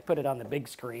 I forgot to put it on the big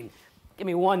screen. Give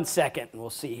me 1 second and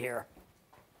we'll see here.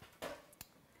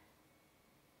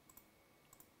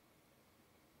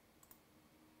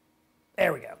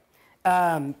 There we go.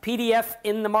 PDF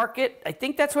in the market. I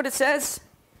think that's what it says.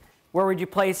 Where would you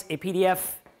place a PDF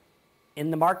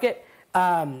in the market?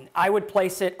 I would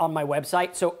place it on my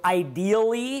website. So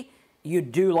ideally, you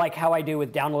do like how I do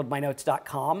with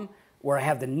downloadmynotes.com, where I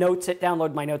have the notes at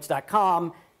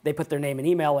downloadmynotes.com. They put their name and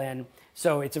email in.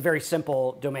 So it's a very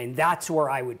simple domain. That's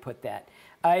where I would put that.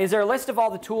 Is there a list of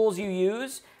all the tools you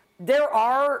use? There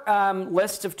are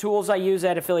lists of tools I use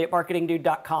at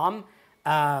affiliatemarketingdude.com.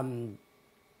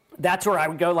 That's where I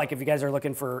would go. Like if you guys are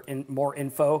looking for more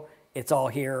info, it's all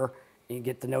here. You can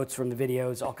get the notes from the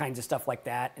videos, all kinds of stuff like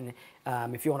that. And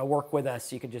if you want to work with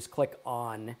us, you can just click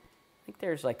on, I think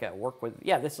there's like a work with,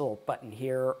 yeah, this little button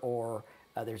here, or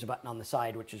there's a button on the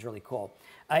side, which is really cool.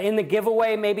 In the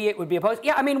giveaway, maybe it would be a post.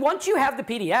 Yeah, I mean, once you have the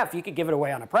PDF, you could give it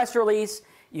away on a press release.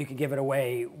 You could give it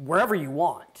away wherever you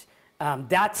want.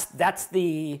 That's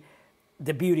the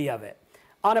beauty of it.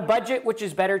 On a budget, which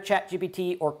is better,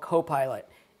 ChatGPT or Copilot?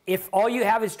 If all you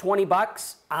have is 20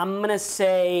 bucks, I'm gonna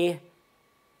say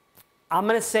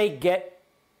get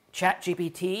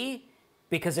ChatGPT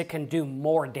because it can do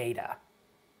more data.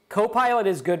 Copilot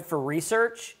is good for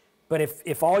research, but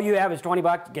if all you have is 20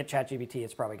 bucks, get ChatGPT.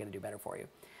 It's probably gonna do better for you.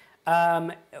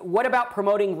 What about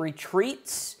promoting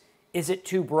retreats? Is it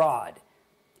too broad?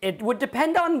 It would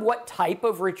depend on what type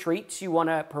of retreats you want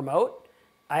to promote.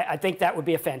 I think that would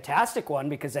be a fantastic one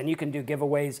because then you can do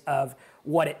giveaways of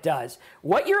what it does.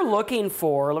 What you're looking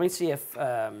for, let me see if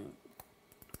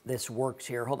this works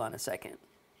here. Hold on a second,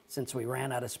 since we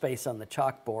ran out of space on the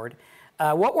chalkboard.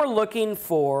 What we're looking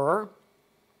for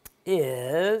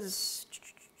is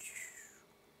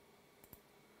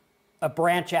a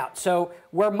branch out. So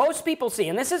where most people see,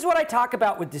 and this is what I talk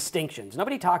about with distinctions.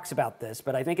 Nobody talks about this,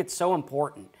 but I think it's so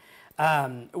important.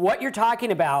 What you're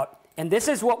talking about, and this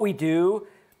is what we do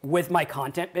with my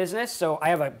content business. So I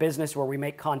have a business where we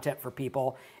make content for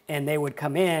people, and they would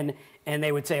come in and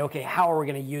they would say, okay, how are we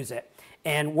going to use it?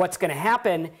 And what's going to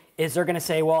happen is they're going to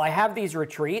say, well, I have these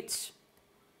retreats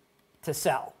to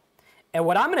sell. And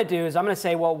what I'm going to do is I'm going to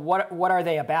say, well, what are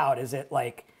they about? Is it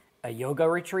like a yoga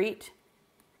retreat?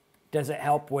 Does it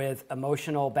help with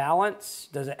emotional balance?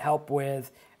 Does it help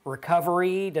with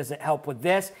recovery? Does it help with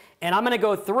this? And I'm going to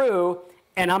go through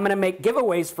and I'm going to make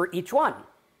giveaways for each one.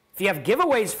 If you have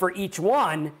giveaways for each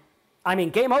one, I mean,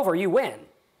 game over, you win.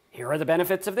 Here are the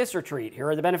benefits of this retreat. Here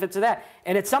are the benefits of that.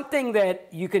 And it's something that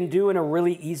you can do in a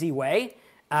really easy way.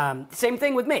 Same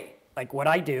thing with me. Like what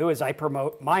I do is I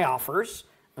promote my offers.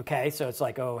 Okay, so it's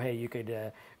like, oh, hey, you could,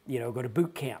 go to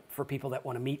boot camp for people that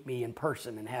want to meet me in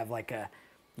person and have like a,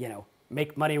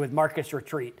 make money with Marcus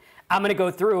retreat. I'm going to go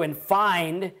through and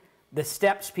find the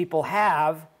steps people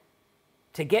have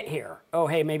to get here. Oh,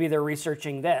 hey, maybe they're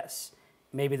researching this.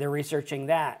 Maybe they're researching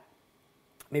that.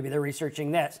 Maybe they're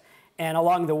researching this. And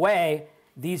along the way,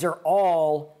 these are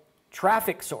all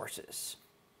traffic sources.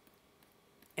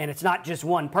 And it's not just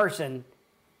one person,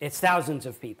 it's thousands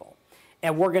of people.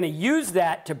 And we're going to use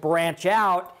that to branch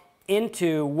out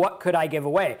into what could I give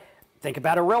away. Think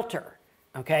about a realtor.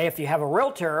 Okay, if you have a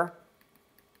realtor,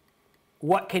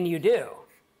 what can you do?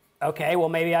 Okay, well,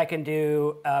 maybe I can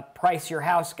do a price your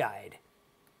house guide.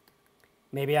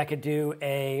 Maybe I could do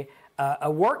a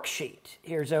worksheet.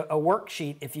 Here's a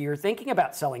worksheet if you're thinking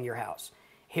about selling your house.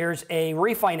 Here's a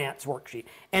refinance worksheet.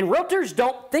 And realtors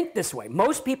don't think this way.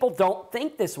 Most people don't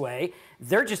think this way.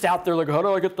 They're just out there like, how do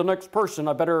I get the next person?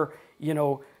 I better,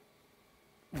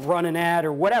 run an ad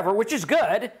or whatever, which is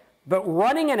good. But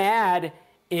running an ad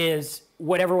is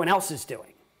what everyone else is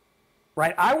doing,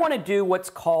 right? I want to do what's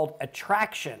called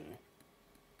attraction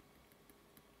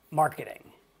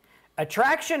marketing.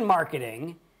 Attraction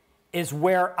marketing is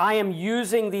where I am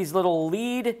using these little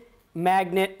lead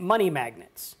magnet money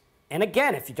magnets. And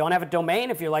again, if you don't have a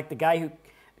domain, if you're like the guy who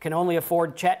can only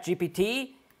afford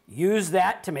ChatGPT, use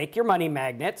that to make your money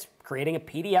magnets. Creating a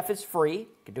PDF is free. You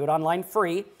can do it online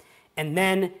free. And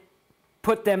then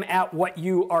put them at what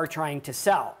you are trying to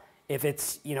sell. If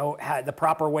it's, the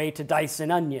proper way to dice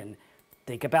an onion,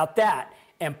 think about that.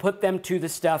 And put them to the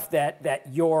stuff that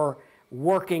you're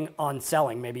working on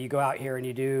selling. Maybe you go out here and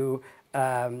you do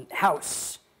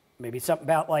house, maybe something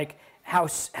about like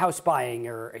house buying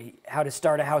or how to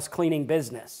start a house cleaning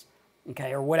business,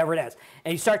 okay, or whatever it is.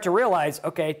 And you start to realize,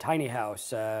 okay, tiny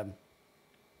house,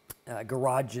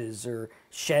 garages or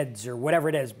sheds or whatever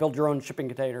it is, build your own shipping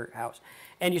container house.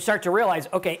 And you start to realize,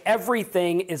 okay,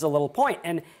 everything is a little point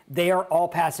and they are all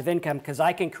passive income because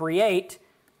I can create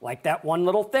like that one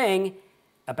little thing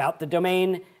about the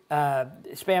domain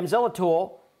Spamzilla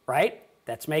tool, right?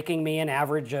 That's making me an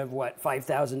average of what,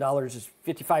 $5,000 is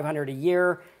 $5,500 a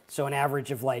year. So an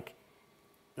average of like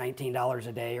 $19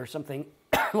 a day or something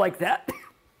like that.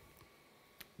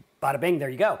 Bada bing, there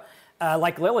you go.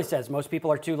 Like Lily says, most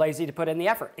people are too lazy to put in the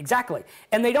effort. Exactly.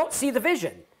 And they don't see the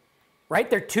vision, right?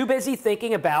 They're too busy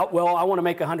thinking about, well, I want to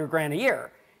make 100 grand a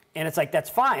year. And it's like, that's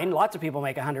fine. Lots of people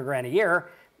make 100 grand a year,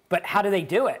 but how do they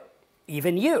do it?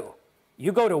 Even you.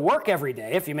 You go to work every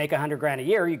day. If you make 100 grand a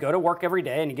year, you go to work every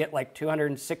day and you get like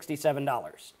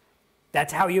 $267.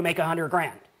 That's how you make 100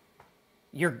 grand.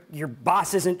 Your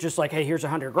boss isn't just like, hey, here's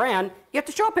 100 grand. You have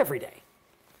to show up every day.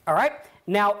 All right?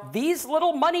 Now, these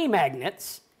little money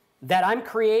magnets that I'm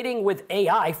creating with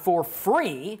AI for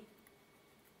free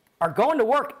are going to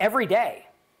work every day.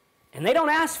 And they don't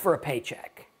ask for a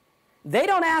paycheck. They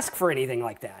don't ask for anything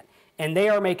like that. And they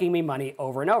are making me money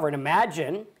over and over. And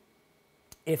imagine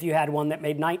if you had one that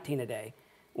made 19 a day,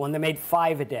 one that made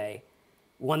 5 a day,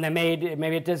 one that made,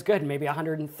 maybe it does good, maybe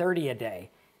 130 a day.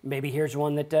 Maybe here's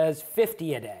one that does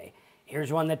 50 a day.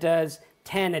 Here's one that does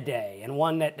 10 a day, and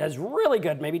one that does really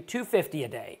good, maybe 250 a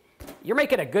day. You're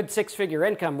making a good 6-figure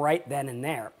income right then and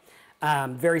there.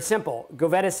 Very simple.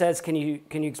 Govetta says, can you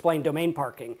explain domain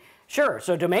parking? Sure.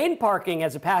 So domain parking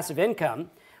as a passive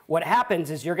income, what happens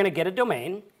is you're going to get a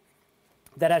domain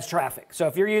that has traffic. So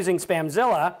if you're using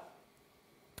Spamzilla,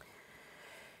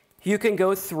 you can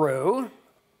go through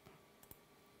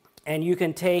and you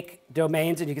can take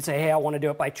domains and you can say, hey, I want to do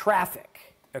it by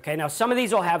traffic. Okay, now some of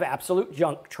these will have absolute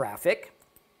junk traffic.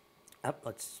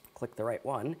 Let's click the right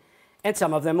one. And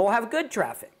some of them will have good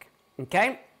traffic.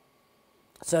 Okay,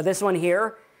 so this one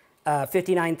here,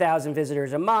 59,000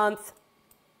 visitors a month.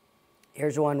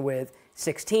 Here's one with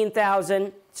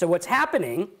 16,000. So what's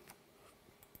happening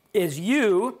is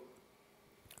you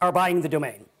are buying the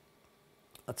domain.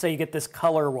 Let's say you get this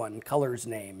color one, colors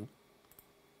name.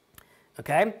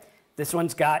 Okay, this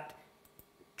one's got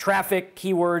traffic,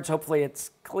 keywords, hopefully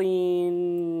it's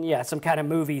clean, yeah, some kind of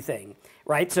movie thing,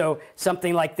 right? So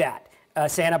something like that,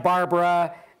 Santa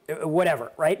Barbara,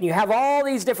 whatever, right? And you have all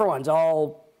these different ones,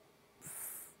 all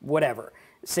whatever,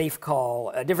 safe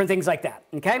call, different things like that,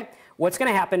 okay? What's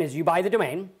gonna happen is you buy the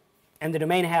domain, and the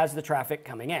domain has the traffic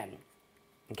coming in,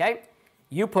 okay?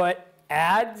 You put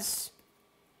ads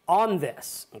on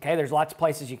this, okay? There's lots of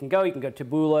places you can go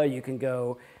Taboola, you can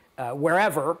go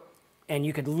wherever, and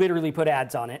you could literally put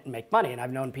ads on it and make money. And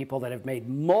I've known people that have made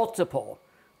multiple,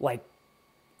 like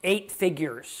 8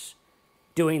 figures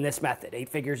doing this method, 8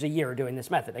 figures a year doing this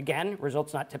method. Again,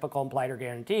 results not typical, implied, or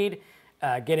guaranteed.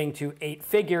 Getting to 8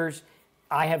 figures,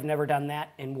 I have never done that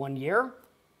in 1 year.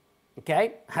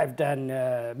 Okay, I've done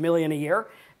 $1 million a year,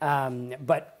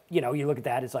 but you know, you look at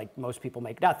that, it's like most people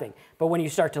make nothing. But when you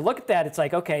start to look at that, it's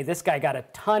like, okay, this guy got a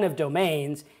ton of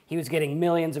domains. He was getting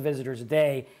millions of visitors a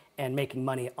day and making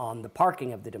money on the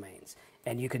parking of the domains.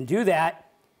 And you can do that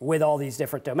with all these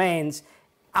different domains.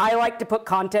 I like to put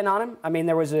content on them. I mean,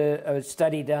 there was a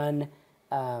study done.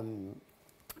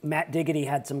 Matt Diggity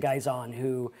had some guys on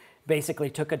who basically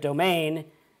took a domain,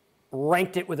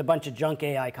 ranked it with a bunch of junk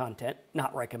AI content,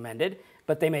 not recommended,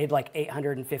 but they made like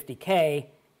 $850K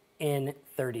in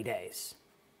 30 days.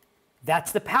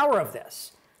 That's the power of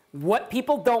this. What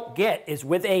people don't get is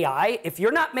with AI, if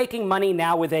you're not making money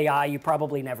now with AI, you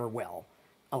probably never will,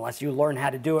 unless you learn how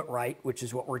to do it right, which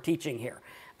is what we're teaching here.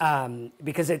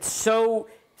 Because it's so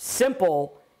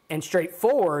simple and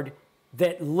straightforward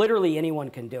that literally anyone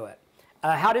can do it.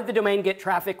 How did the domain get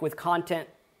traffic? With content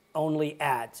only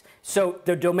ads. So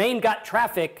the domain got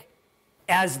traffic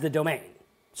as the domain.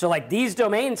 So like these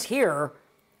domains here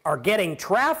are getting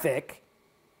traffic.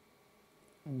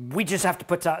 We just have to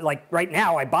put, like right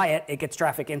now I buy it, it gets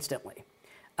traffic instantly.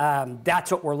 That's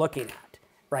what we're looking at,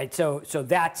 right? So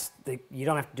that's, you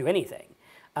don't have to do anything.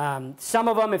 Some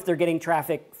of them, if they're getting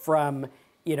traffic from,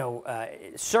 you know,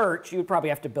 search, you would probably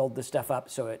have to build the stuff up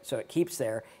so it keeps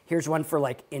there. Here's one for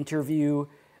like interview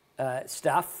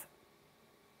stuff.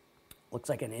 Looks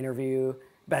like an interview,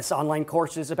 best online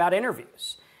courses about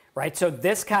interviews, right? So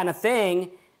this kind of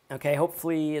thing, okay,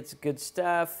 hopefully it's good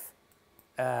stuff.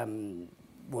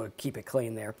 We'll keep it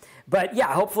clean there. But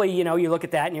yeah, hopefully, you know, you look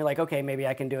at that and you're like, okay, maybe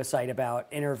I can do a site about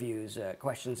interviews,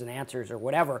 questions and answers or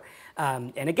whatever.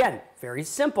 And again, very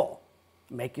simple.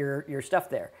 Make your stuff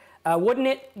there. Wouldn't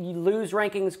it lose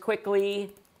rankings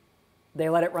quickly? They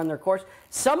let it run their course.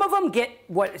 Some of them get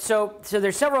what, so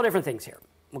there's several different things here.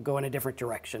 We'll go in a different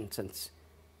direction since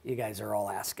you guys are all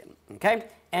asking, okay?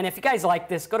 And if you guys like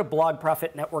this, go to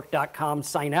blogprofitnetwork.com,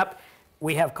 sign up.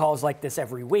 We have calls like this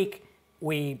every week.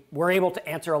 We're able to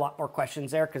answer a lot more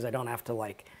questions there because I don't have to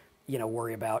like, you know,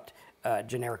 worry about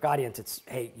generic audience. It's,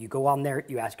 hey, you go on there,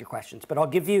 you ask your questions. But I'll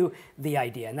give you the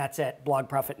idea, and that's at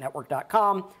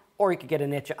blogprofitnetwork.com, or you could get a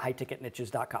niche at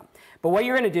highticketniches.com. But what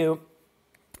you're going to do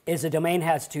is a domain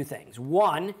has 2 things.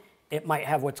 One, it might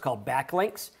have what's called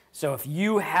backlinks. So if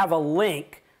you have a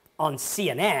link on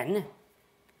CNN,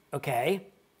 okay,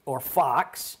 or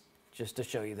Fox, just to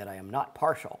show you that I am not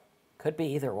partial, could be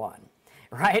either one,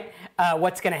 right?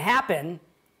 What's going to happen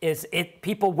is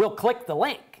people will click the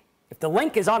link. If the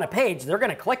link is on a page, they're going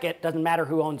to click it. Doesn't matter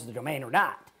who owns the domain or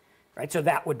not, right? So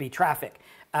that would be traffic.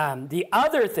 The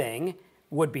other thing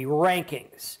would be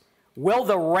rankings. Will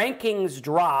the rankings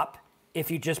drop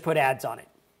if you just put ads on it?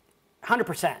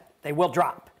 100%. They will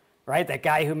drop. Right? That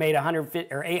guy who made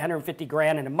 150 or 850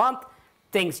 grand in a month,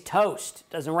 things toast,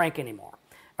 doesn't rank anymore.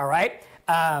 All right?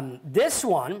 This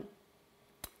one,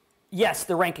 yes,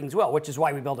 the rankings will, which is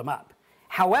why we build them up.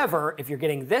 However, if you're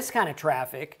getting this kind of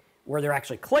traffic where they're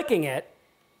actually clicking it,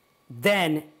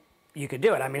 then you could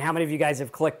do it. I mean, how many of you guys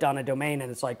have clicked on a domain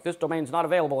and it's like, this domain's not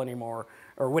available anymore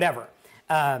or whatever?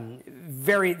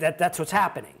 That's what's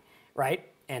happening, right?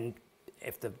 And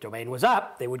if the domain was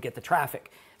up, they would get the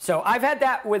traffic. So I've had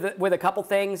that with a couple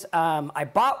things. I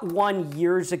bought one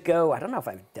years ago. I don't know if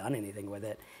I've done anything with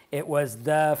it. It was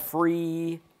the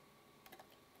free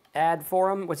ad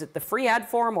forum. Was it the free ad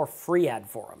forum or free ad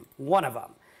forum? One of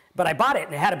them. But I bought it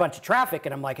and it had a bunch of traffic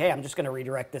and I'm like, hey, I'm just going to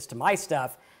redirect this to my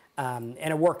stuff. And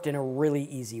it worked in a really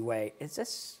easy way. Is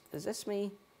this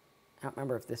me? I don't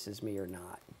remember if this is me or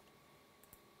not.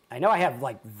 I know I have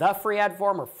like the free ad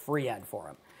forum or free ad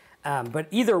forum. But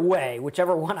either way,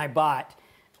 whichever one I bought,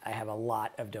 I have a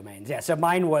lot of domains. Yeah, so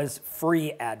mine was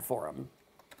free ad forum.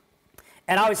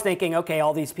 And I was thinking, okay,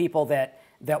 all these people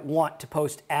that want to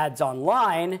post ads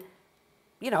online,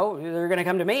 you know, they're going to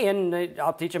come to me and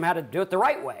I'll teach them how to do it the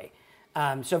right way.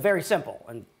 So very simple.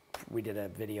 And we did a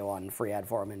video on free ad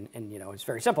forum and you know, it's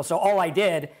very simple. So all I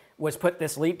did was put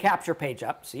this lead capture page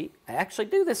up. See, I actually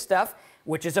do this stuff,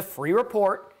 which is a free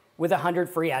report with 100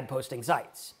 free ad posting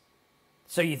sites.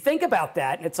 So you think about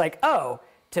that and it's like, oh,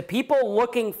 to people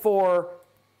looking for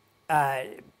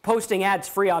posting ads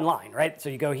free online, right? So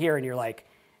you go here and you're like,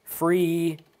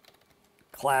 free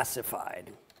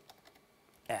classified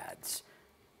ads.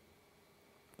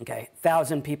 Okay,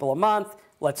 1,000 people a month.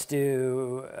 Let's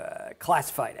do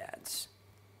classified ads.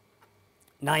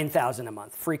 9,000 a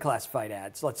month, free classified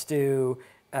ads. Let's do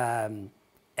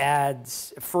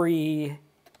ads, free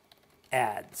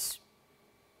ads.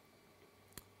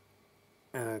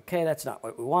 Okay, that's not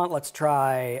what we want. Let's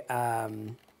try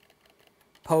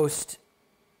post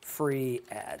free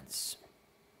ads.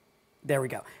 There we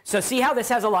go. So see how this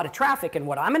has a lot of traffic, and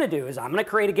what I'm going to do is I'm going to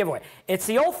create a giveaway. It's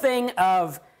the old thing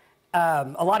of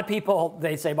a lot of people,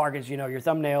 they say, Marcus, you know, your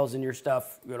thumbnails and your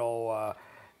stuff, you know,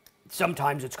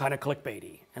 sometimes it's kind of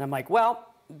clickbaity. And I'm like, well,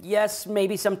 yes,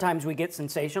 maybe sometimes we get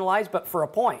sensationalized, but for a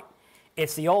point.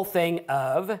 It's the old thing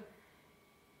of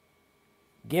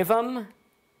give them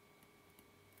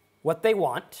what they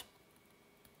want,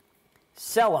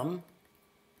 sell them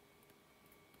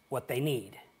what they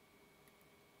need.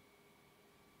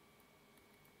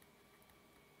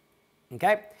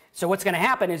 Okay? So what's going to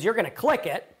happen is you're going to click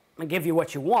it. I'm going to give you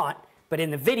what you want, but in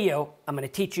the video, I'm going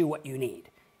to teach you what you need.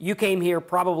 You came here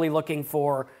probably looking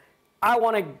for, I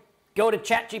want to go to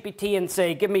ChatGPT and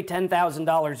say, give me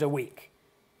 $10,000 a week.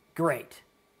 Great.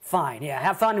 Fine. Yeah,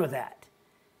 have fun with that.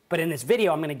 But in this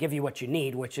video, I'm going to give you what you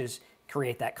need, which is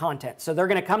create that content. So they're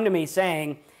going to come to me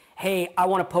saying, hey, I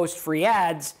want to post free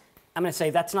ads. I'm going to say,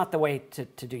 that's not the way to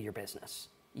do your business.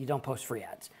 You don't post free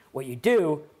ads. What you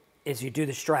do is you do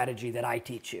the strategy that I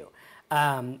teach you.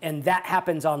 And that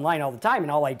happens online all the time.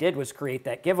 And all I did was create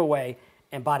that giveaway,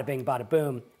 and bada bing, bada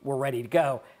boom, we're ready to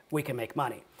go. We can make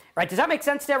money. Right? Does that make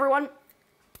sense to everyone?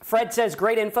 Fred says,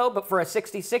 great info, but for a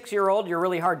 66-year-old, you're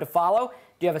really hard to follow.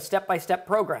 Do you have a step-by-step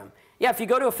program? Yeah, if you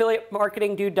go to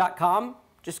affiliatemarketingdude.com,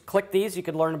 just click these. You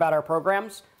can learn about our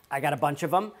programs. I got a bunch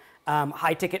of them.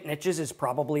 High-ticket niches is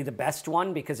probably the best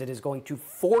one because it is going to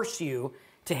force you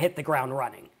to hit the ground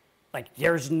running. Like,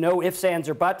 there's no ifs, ands,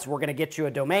 or buts. We're going to get you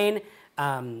a domain.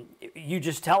 You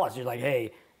just tell us. You're like,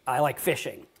 hey, I like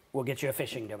fishing. We'll get you a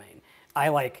fishing domain. I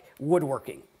like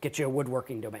woodworking. Get you a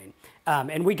woodworking domain.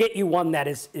 And we get you one that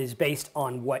is based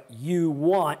on what you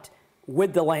want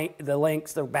with the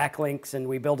links, the backlinks, and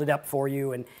we build it up for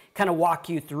you and kind of walk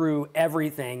you through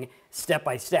everything step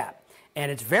by step.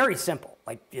 And it's very simple.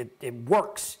 Like, it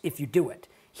works if you do it.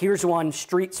 Here's one,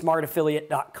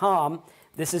 streetsmartaffiliate.com.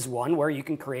 This is one where you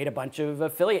can create a bunch of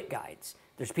affiliate guides.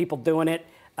 There's people doing it.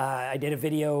 I did a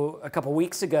video a couple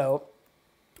weeks ago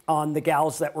on the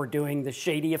gals that were doing the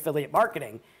shady affiliate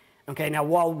marketing. Okay, now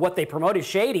while what they promote is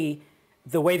shady,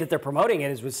 the way that they're promoting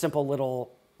it is with simple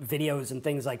little videos and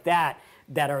things like that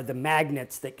are the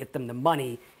magnets that get them the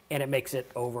money, and it makes it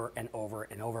over and over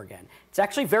and over again. It's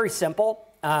actually very simple.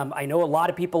 I know a lot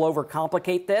of people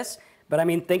overcomplicate this, but I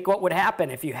mean, think what would happen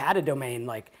if you had a domain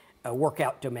like a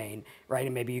workout domain, right?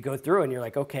 And maybe you go through and you're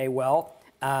like, okay, well,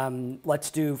 let's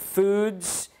do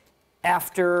foods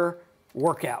after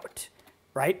workout,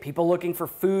 right? People looking for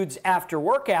foods after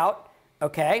workout,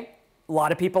 okay? A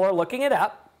lot of people are looking it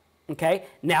up, okay?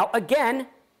 Now, again,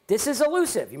 this is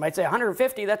elusive. You might say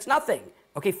 150, that's nothing.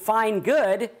 Okay, fine,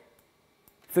 good.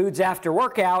 Foods after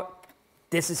workout,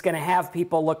 this is going to have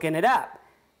people looking it up.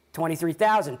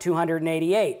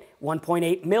 23,288,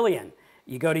 1.8 million.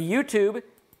 You go to YouTube,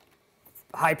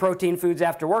 high protein foods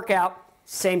after workout,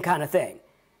 same kind of thing,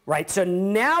 right? So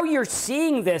now you're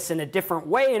seeing this in a different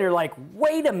way and you're like,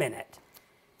 wait a minute.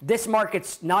 This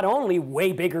market's not only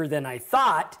way bigger than I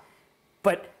thought,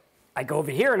 but I go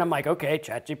over here and I'm like, okay,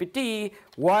 ChatGPT,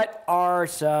 what are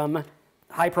some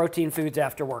high protein foods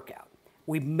after workout?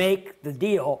 We make the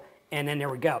deal and then there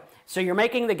we go. So you're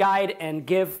making the guide and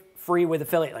give free with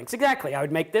affiliate links. Exactly. I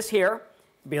would make this here,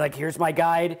 be like, here's my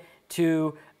guide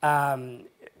to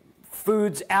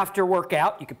foods after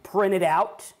workout. You could print it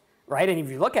out, right? And if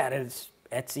you look at it, it's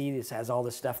Etsy. This has all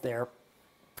this stuff there.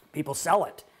 People sell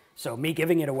it. So me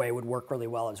giving it away would work really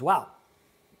well as well.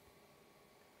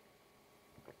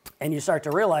 And you start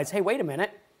to realize, hey, wait a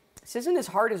minute. This isn't as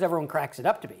hard as everyone cracks it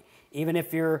up to be. Even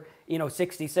if you're,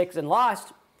 66 and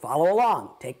lost, follow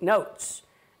along, take notes,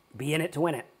 be in it to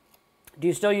win it. Do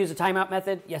you still use the timeout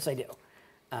method? Yes, I do.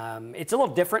 It's a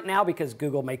little different now because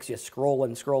Google makes you scroll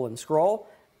and scroll and scroll,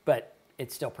 but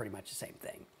it's still pretty much the same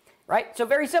thing, right? So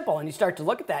very simple, and you start to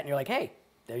look at that and you're like, hey,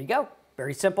 there you go.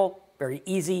 Very simple, very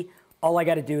easy. All I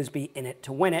got to do is be in it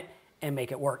to win it and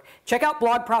make it work. Check out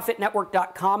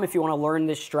blogprofitnetwork.com if you want to learn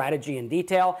this strategy in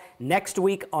detail. Next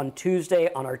week on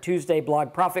Tuesday, on our Tuesday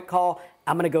Blog Profit Call,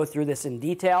 I'm going to go through this in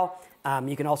detail.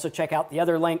 You can also check out the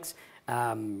other links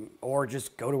or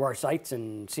just go to our sites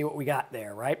and see what we got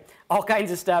there, right? All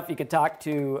kinds of stuff. You can talk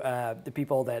to the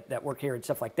people that work here and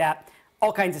stuff like that.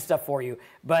 All kinds of stuff for you.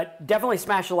 But definitely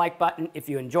smash the like button if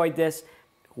you enjoyed this.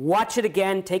 Watch it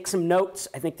again. Take some notes.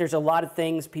 I think there's a lot of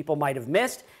things people might have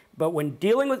missed. But when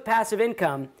dealing with passive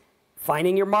income,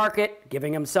 finding your market,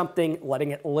 giving them something,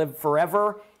 letting it live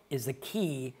forever is the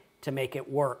key to make it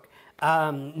work.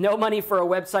 No money for a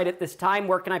website at this time.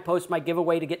 Where can I post my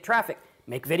giveaway to get traffic?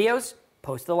 Make videos,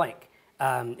 post the link.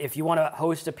 If you want to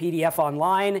host a PDF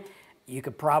online, you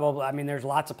could probably, there's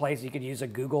lots of places. You could use a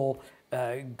Google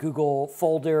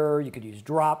folder. You could use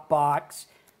Dropbox.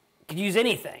 You could use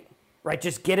anything, right?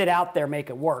 Just get it out there, make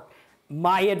it work.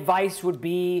 My advice would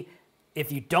be, if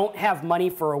you don't have money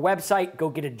for a website, go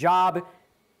get a job,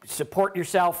 support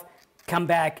yourself, come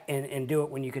back and do it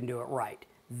when you can do it right.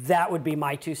 That would be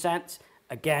my 2 cents.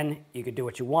 Again, you could do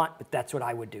what you want, but that's what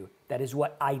I would do. That is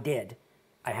what I did.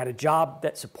 I had a job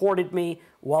that supported me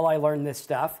while I learned this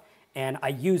stuff, and I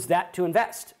used that to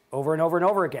invest over and over and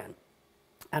over again.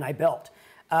 And I built.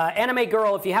 Anime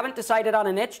Girl, if you haven't decided on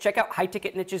a niche, check out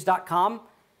highticketniches.com.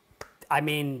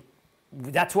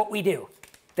 That's what we do.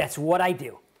 That's what I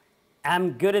do.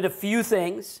 I'm good at a few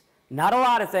things, not a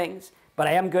lot of things, but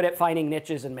I am good at finding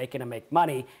niches and making them make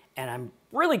money. And I'm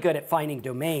really good at finding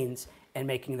domains and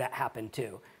making that happen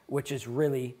too, which is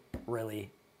really, really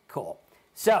cool.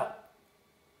 So,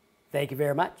 thank you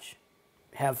very much.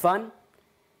 Have fun.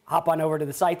 Hop on over to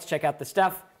the sites, check out the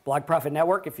stuff. Blog Profit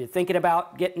Network, if you're thinking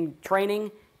about getting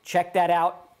training, check that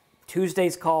out.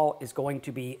 Tuesday's call is going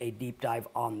to be a deep dive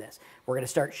on this. We're going to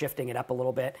start shifting it up a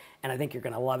little bit, and I think you're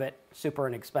going to love it. Super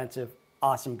inexpensive,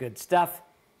 awesome, good stuff.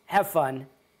 Have fun,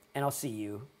 and I'll see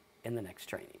you in the next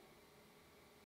training.